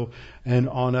Mexico, and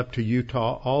on up to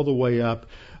Utah, all the way up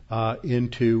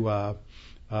into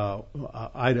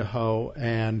Idaho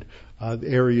and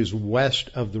areas west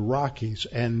of the Rockies.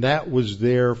 And that was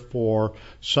there for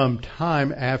some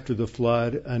time after the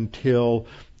flood, until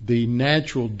the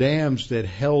natural dams that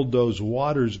held those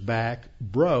waters back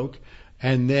broke.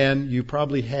 And then you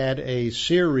probably had a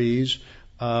series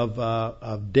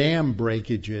of dam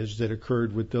breakages that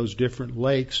occurred with those different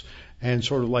lakes, and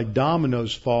sort of like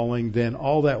dominoes falling, then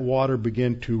all that water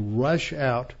began to rush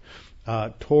out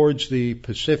towards the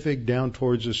Pacific, down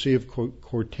towards the Sea of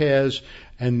Cortez,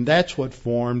 and that's what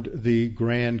formed the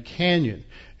Grand Canyon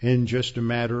in just a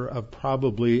matter of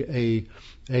probably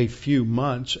a few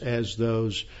months as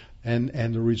those,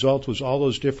 and the result was all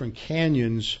those different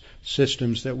canyons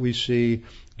systems that we see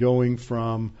going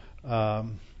from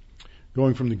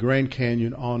the Grand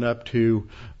Canyon on up to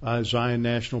Zion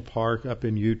National Park up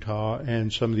in Utah,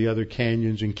 and some of the other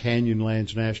canyons in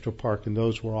Canyonlands National Park, and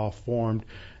those were all formed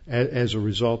as a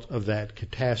result of that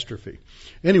catastrophe.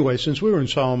 Anyway, since we were in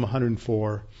Psalm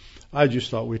 104, I just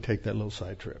thought we'd take that little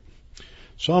side trip.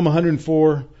 Psalm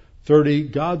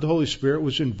 104:30, God the Holy Spirit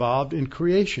was involved in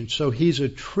creation. So he's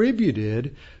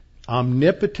attributed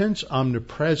omnipotence,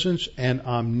 omnipresence, and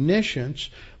omniscience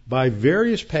by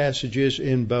various passages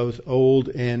in both Old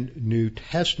and New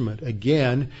Testament.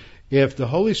 Again, if the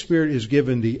Holy Spirit is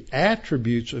given the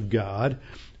attributes of God,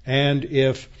 and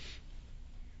if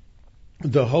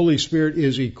the Holy Spirit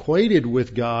is equated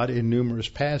with God in numerous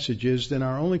passages, then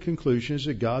our only conclusion is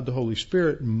that God the Holy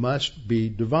Spirit must be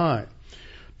divine.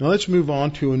 Now let's move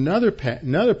on to another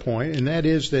point, and that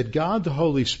is that God the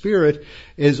Holy Spirit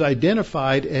is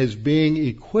identified as being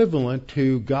equivalent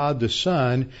to God the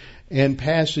Son in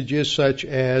passages such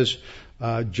as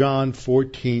John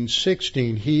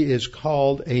 14:16. He is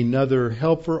called another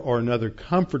helper or another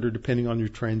comforter, depending on your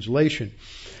translation.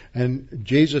 And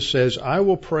Jesus says, I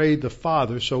will pray the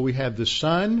Father. So we have the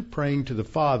Son praying to the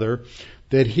Father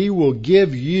that He will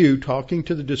give you, talking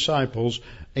to the disciples,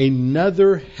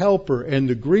 another helper. And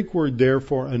the Greek word there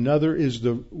for another is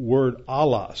the word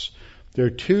allos. There are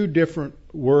two different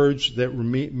words that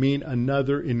mean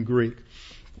another in Greek.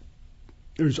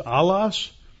 There's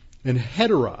allos and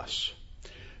heteros.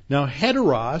 Now,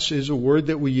 heteros is a word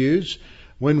that we use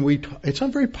when it's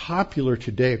not very popular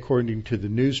today, according to the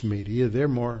news media. They're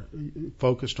more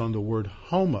focused on the word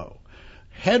homo.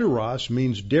 Heteros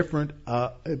means different.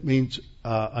 It means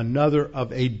another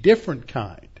of a different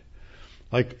kind.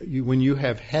 Like when you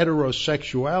have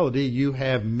heterosexuality, you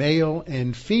have male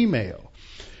and female.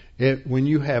 When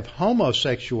you have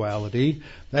homosexuality,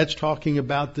 that's talking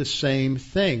about the same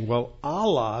thing. Well,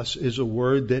 allos is a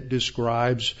word that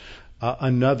describes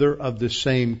another of the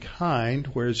same kind,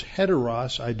 whereas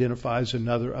heteros identifies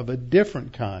another of a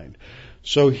different kind.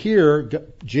 So here,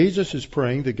 Jesus is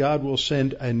praying that God will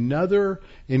send another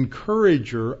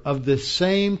encourager of the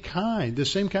same kind. The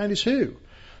same kind as who?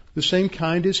 The same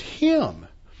kind as Him.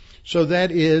 So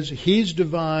that is, He's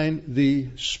divine, the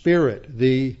Spirit,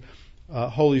 the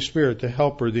Holy Spirit, the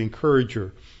helper, the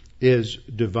encourager, is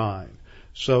divine.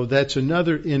 So that's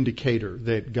another indicator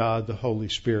that God, the Holy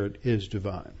Spirit, is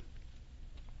divine.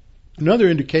 Another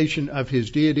indication of His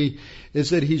deity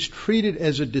is that He's treated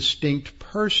as a distinct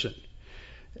person.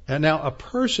 And now, a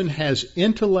person has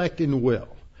intellect and will.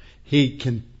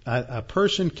 A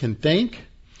person can think,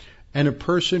 and a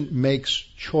person makes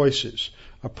choices.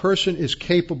 A person is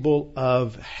capable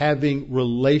of having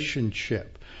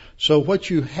relationship. So what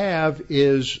you have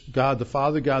is God the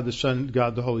Father, God the Son,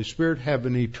 God the Holy Spirit have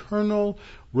an eternal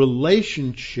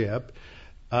relationship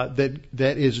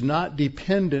that is not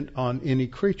dependent on any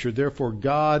creature. Therefore,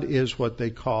 God is what they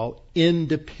call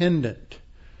independent.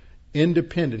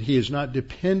 Independent. He is not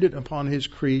dependent upon His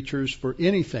creatures for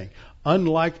anything.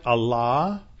 Unlike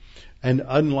Allah and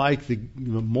unlike the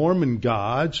Mormon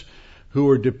gods who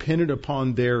are dependent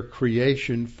upon their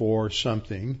creation for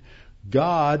something,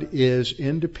 God is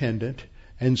independent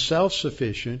and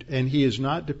self-sufficient, and He is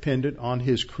not dependent on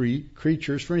His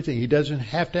creatures for anything. He doesn't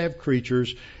have to have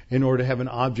creatures in order to have an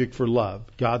object for love.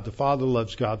 God the Father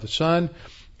loves God the Son.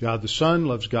 God the Son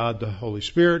loves God the Holy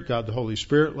Spirit. God the Holy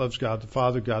Spirit loves God the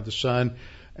Father, God the Son.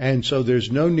 And so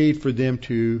there's no need for them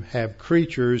to have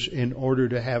creatures in order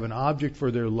to have an object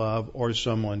for their love or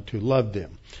someone to love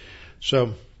them.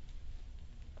 So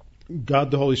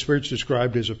God the Holy Spirit is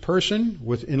described as a person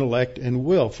with intellect and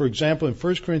will. For example, in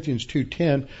 1 Corinthians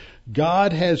 2:10,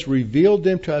 God has revealed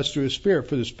them to us through His Spirit.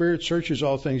 For the Spirit searches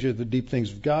all things, yet the deep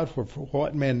things of God. For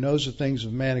what man knows the things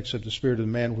of man except the Spirit of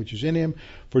the man which is in him?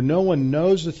 For no one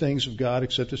knows the things of God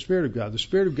except the Spirit of God. The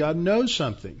Spirit of God knows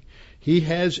something. He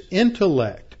has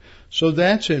intellect. So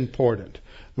that's important.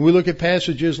 When we look at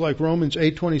passages like Romans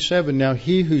 8:27, now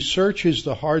He who searches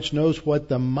the hearts knows what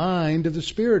the mind of the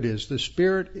Spirit is. The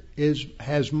Spirit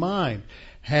has mind,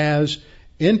 has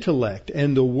intellect.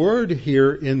 And the word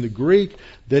here in the Greek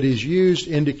that is used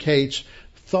indicates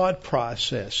thought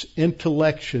process,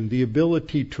 intellection, the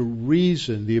ability to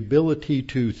reason, the ability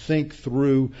to think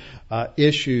through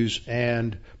issues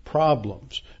and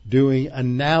problems, doing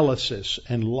analysis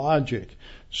and logic.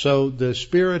 So the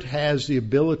Spirit has the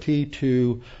ability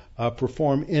to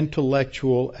perform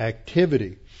intellectual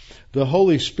activity. The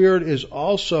Holy Spirit is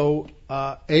also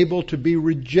able to be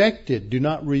rejected. Do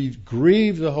not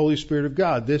grieve the Holy Spirit of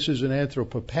God. This is an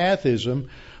anthropopathism,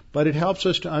 but it helps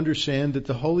us to understand that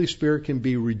the Holy Spirit can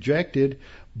be rejected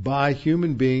by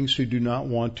human beings who do not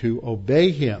want to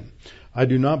obey Him. I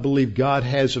do not believe God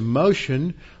has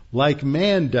emotion like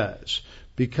man does,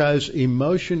 because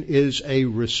emotion is a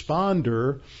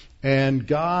responder, and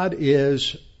God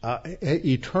is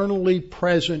eternally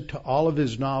present to all of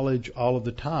His knowledge all of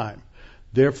the time.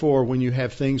 Therefore, when you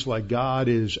have things like God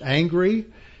is angry,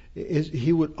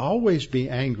 He would always be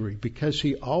angry, because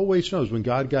He always knows. When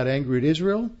God got angry at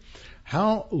Israel,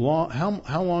 how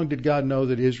long did God know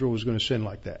that Israel was going to sin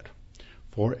like that?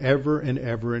 Forever and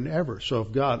ever and ever. So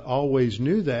if God always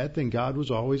knew that, then God was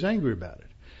always angry about it.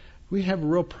 We have a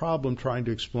real problem trying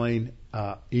to explain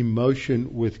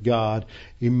emotion with God.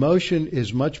 Emotion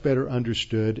is much better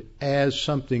understood as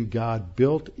something God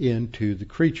built into the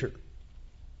creature.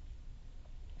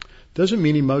 Doesn't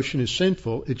mean emotion is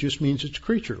sinful, it just means it's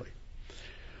creaturely.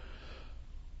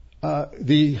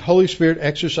 The Holy Spirit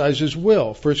exercises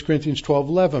will, 1 Corinthians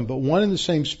 12:11. But one and the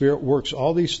same Spirit works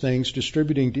all these things,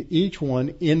 distributing to each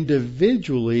one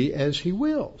individually as He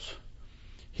wills.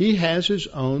 He has His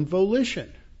own volition.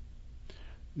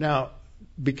 Now,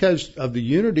 because of the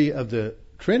unity of the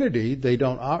Trinity,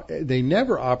 they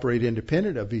never operate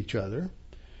independent of each other.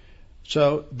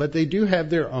 But they do have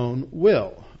their own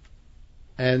will.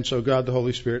 And so God the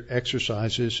Holy Spirit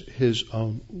exercises His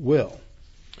own will.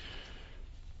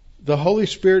 The Holy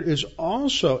Spirit is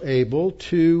also able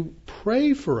to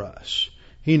pray for us.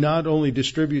 He not only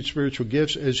distributes spiritual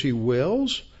gifts as He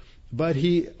wills, but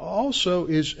He also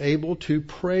is able to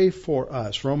pray for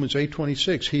us. Romans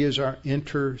 8:26, He is our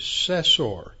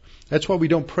intercessor. That's why we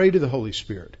don't pray to the Holy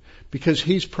Spirit, because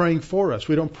He's praying for us.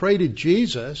 We don't pray to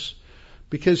Jesus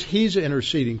because He's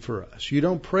interceding for us. You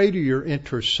don't pray to your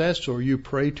intercessor, you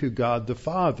pray to God the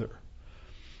Father.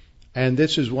 And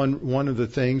this is one of the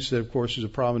things that, of course, is a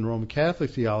problem in Roman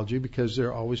Catholic theology, because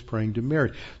they're always praying to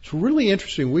Mary. It's really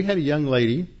interesting. We had a young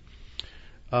lady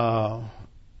on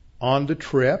the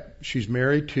trip. She's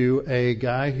married to a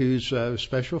guy who's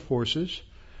Special Forces,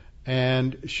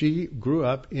 and she grew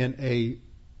up in a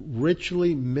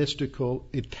richly mystical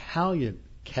Italian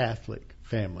Catholic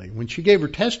family. When she gave her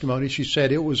testimony, she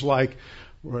said it was like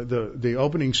the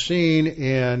opening scene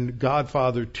in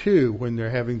Godfather 2, when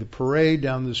they're having the parade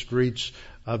down the streets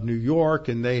of New York,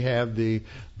 and they have the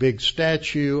big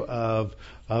statue of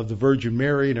the Virgin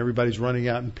Mary, and everybody's running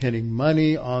out and pinning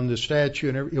money on the statue,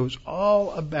 and it was all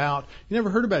about, you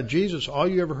never heard about Jesus, all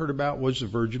you ever heard about was the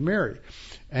Virgin Mary.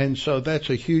 And so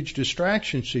that's a huge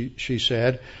distraction, she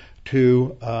said,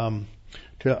 to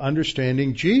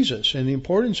understanding Jesus and the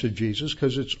importance of Jesus,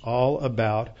 because it's all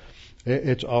about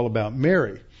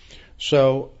Mary.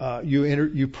 So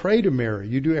you pray to Mary,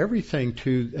 you do everything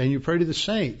and you pray to the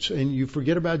saints, and you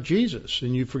forget about Jesus,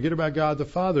 and you forget about God the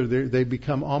Father. They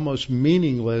become almost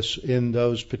meaningless in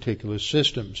those particular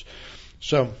systems.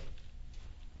 So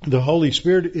the Holy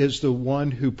Spirit is the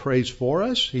one who prays for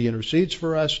us. He intercedes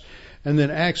for us. And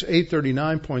then Acts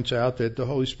 8:39 points out that the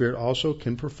Holy Spirit also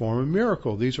can perform a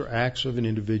miracle. These are acts of an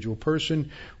individual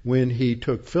person. When He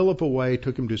took Philip away,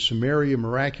 took him to Samaria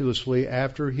miraculously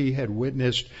after he had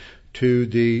witnessed to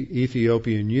the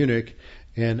Ethiopian eunuch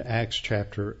in Acts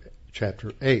chapter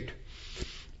 8.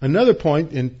 Another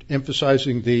point in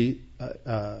emphasizing the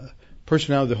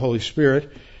personality of the Holy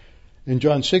Spirit, in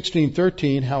John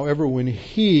 16:13, however, when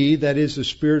He, that is the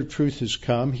Spirit of truth, has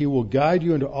come, He will guide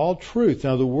you into all truth.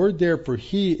 Now the word there for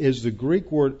He is the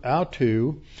Greek word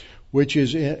autou, which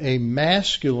is a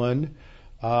masculine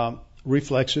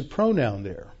reflexive pronoun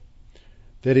there.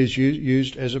 That is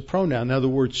used as a pronoun. Now the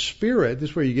word Spirit,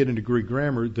 this is where you get into Greek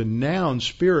grammar, the noun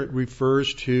Spirit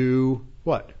refers to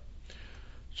what?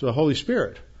 So the Holy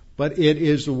Spirit. But it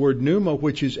is the word pneuma,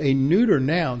 which is a neuter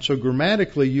noun. So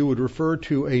grammatically, you would refer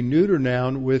to a neuter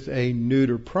noun with a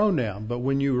neuter pronoun. But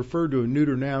when you refer to a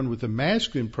neuter noun with a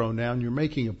masculine pronoun, you're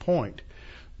making a point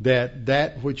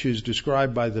that which is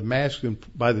described by the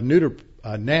neuter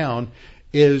noun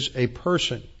is a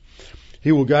person.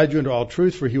 He will guide you into all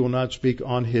truth, for He will not speak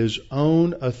on His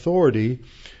own authority.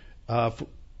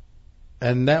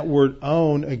 And that word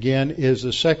own, again, is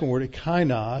the second word,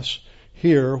 kainos,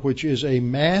 here, which is a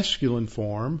masculine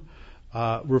form,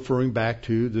 referring back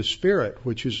to the Spirit,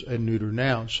 which is a neuter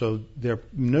noun. So there are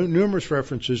numerous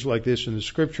references like this in the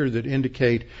Scripture that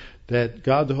indicate that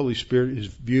God the Holy Spirit is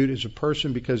viewed as a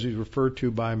person because He's referred to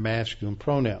by a masculine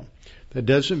pronoun. That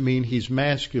doesn't mean He's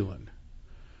masculine.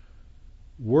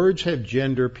 Words have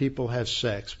gender, people have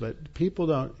sex, but people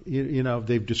don't,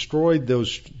 they've destroyed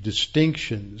those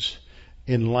distinctions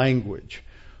in language.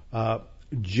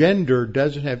 Gender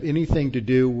doesn't have anything to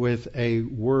do with a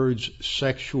word's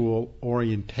sexual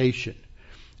orientation.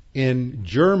 In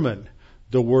German,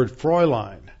 the word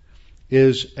Fräulein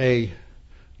is a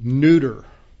neuter.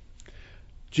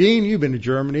 Gene, you've been to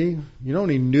Germany. You know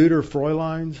any neuter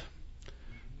Fräuleins?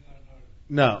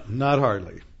 No, not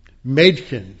hardly.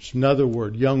 Mädchen's another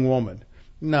word, young woman.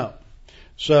 No.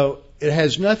 So it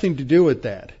has nothing to do with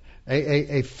that.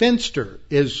 A finster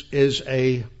is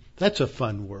that's a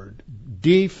fun word.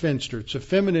 Die Finster. It's a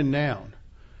feminine noun.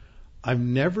 I've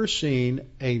never seen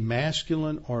a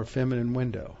masculine or a feminine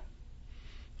window.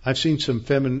 I've seen some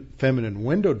feminine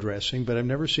window dressing, but I've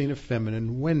never seen a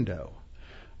feminine window.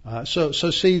 So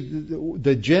see,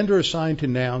 the gender assigned to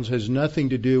nouns has nothing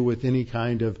to do with any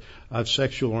kind of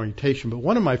sexual orientation. But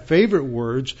one of my favorite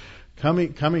words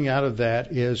coming out of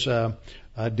that is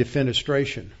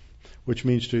defenestration, which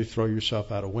means to throw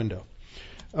yourself out a window.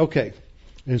 Okay.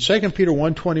 In 2 Peter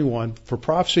 1:21, for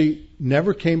prophecy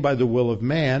never came by the will of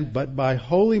man, but by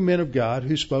holy men of God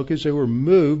who spoke as they were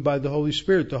moved by the Holy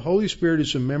Spirit. The Holy Spirit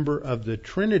is a member of the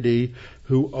Trinity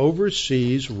who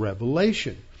oversees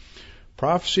revelation.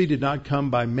 Prophecy did not come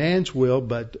by man's will,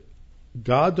 but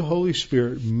God the Holy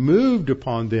Spirit moved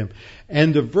upon them.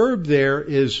 And the verb there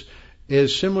is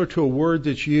similar to a word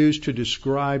that's used to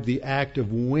describe the act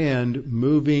of wind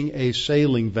moving a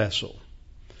sailing vessel.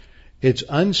 It's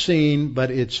unseen, but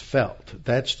it's felt.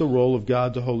 That's the role of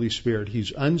God the Holy Spirit.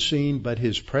 He's unseen, but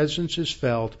His presence is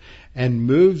felt and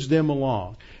moves them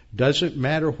along. Doesn't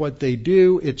matter what they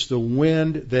do, it's the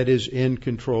wind that is in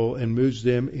control and moves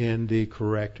them in the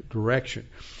correct direction.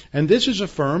 And this is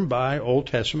affirmed by Old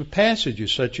Testament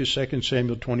passages such as 2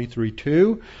 Samuel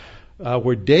 23:2,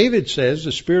 where David says,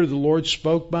 the Spirit of the Lord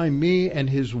spoke by me and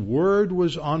His word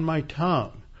was on my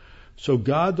tongue. So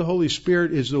God, the Holy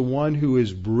Spirit, is the one who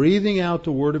is breathing out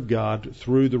the Word of God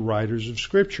through the writers of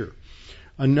Scripture.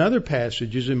 Another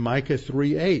passage is in Micah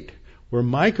 3:8, where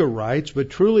Micah writes,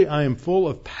 but truly I am full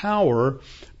of power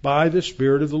by the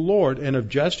Spirit of the Lord, and of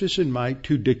justice and might,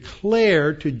 to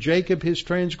declare to Jacob his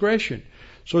transgression.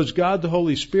 So it's God, the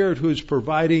Holy Spirit, who is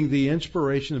providing the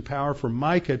inspiration and power for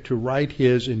Micah to write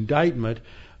his indictment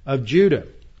of Judah.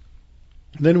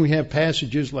 Then we have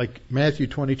passages like Matthew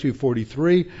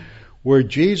 22:43, where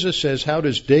Jesus says, how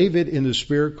does David in the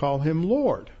Spirit call him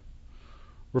Lord?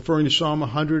 Referring to Psalm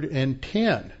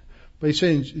 110. But he's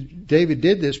saying David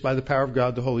did this by the power of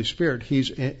God the Holy Spirit.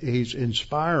 He's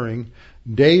inspiring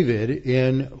David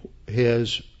in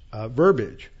his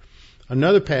verbiage.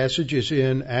 Another passage is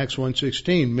in Acts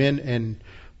 1:16. Men and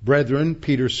brethren,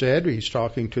 Peter said, he's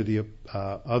talking to the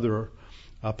other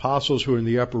apostles who are in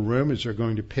the upper room as they're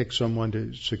going to pick someone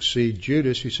to succeed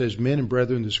Judas. He says, men and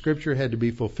brethren, the scripture had to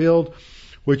be fulfilled,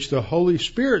 which the Holy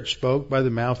Spirit spoke by the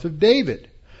mouth of David.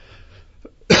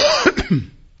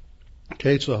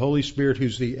 Okay, it's the Holy Spirit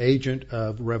who's the agent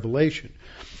of revelation.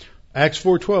 Acts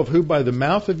 4:12, who by the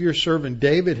mouth of your servant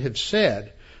David have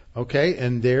said. Okay,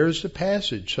 and there's the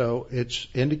passage. So it's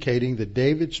indicating that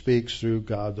David speaks through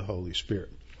God the Holy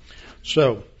Spirit.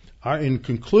 So, in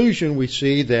conclusion, we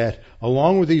see that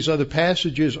along with these other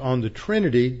passages on the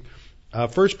Trinity,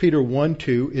 1 Peter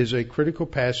 1:2 is a critical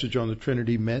passage on the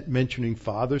Trinity mentioning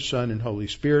Father, Son, and Holy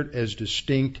Spirit as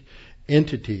distinct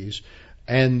entities.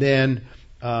 And then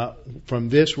from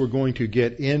this we're going to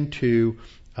get into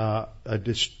a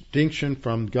distinction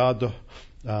from God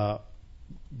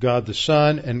the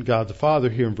Son and God the Father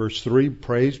here in verse 3.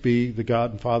 Praise be the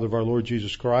God and Father of our Lord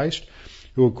Jesus Christ,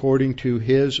 who according to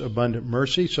His abundant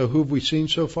mercy. So who have we seen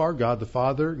so far? God the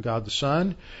Father and God the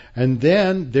Son. And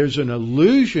then there's an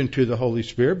allusion to the Holy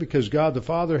Spirit because God the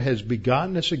Father has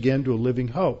begotten us again to a living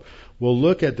hope. We'll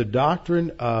look at the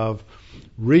doctrine of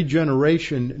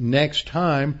regeneration next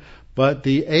time, but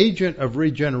the agent of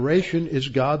regeneration is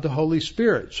God the Holy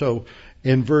Spirit. So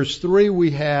in verse 3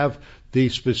 we have the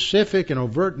specific and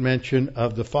overt mention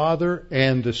of the Father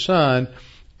and the Son,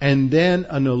 and then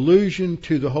an allusion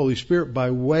to the Holy Spirit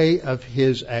by way of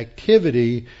His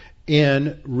activity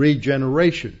in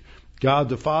regeneration. God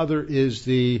the Father is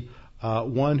the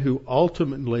one who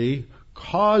ultimately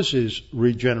causes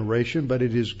regeneration, but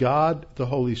it is God the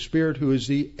Holy Spirit who is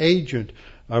the agent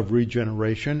of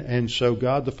regeneration. And so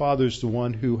God the Father is the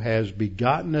one who has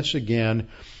begotten us again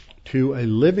to a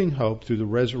living hope through the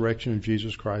resurrection of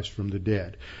Jesus Christ from the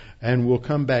dead. And we'll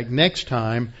come back next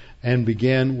time and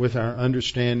begin with our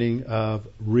understanding of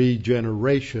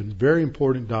regeneration. Very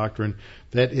important doctrine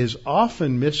that is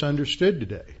often misunderstood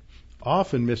today.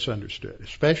 Often misunderstood,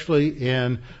 especially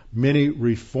in many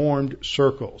Reformed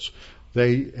circles.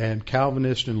 And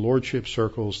Calvinist and Lordship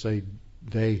circles,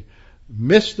 they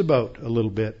miss the boat a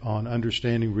little bit on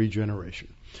understanding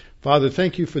regeneration. Father,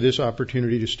 thank you for this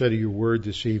opportunity to study your word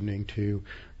this evening, to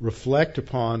reflect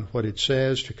upon what it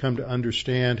says, to come to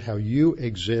understand how you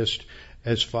exist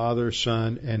as Father,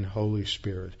 Son, and Holy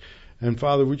Spirit. And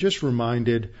Father, we're just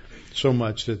reminded so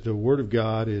much that the Word of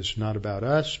God is not about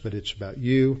us, but it's about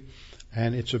you,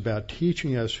 and it's about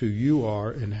teaching us who you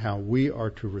are and how we are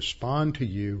to respond to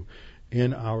you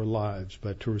in our lives.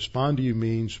 But to respond to you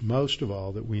means, most of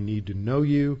all, that we need to know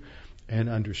you and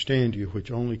understand you,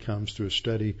 which only comes through a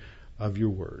study of your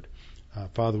Word.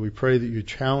 Father, we pray that you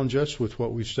challenge us with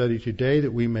what we study today,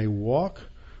 that we may walk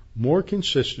more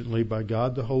consistently by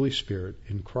God the Holy Spirit.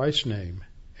 In Christ's name,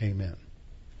 amen.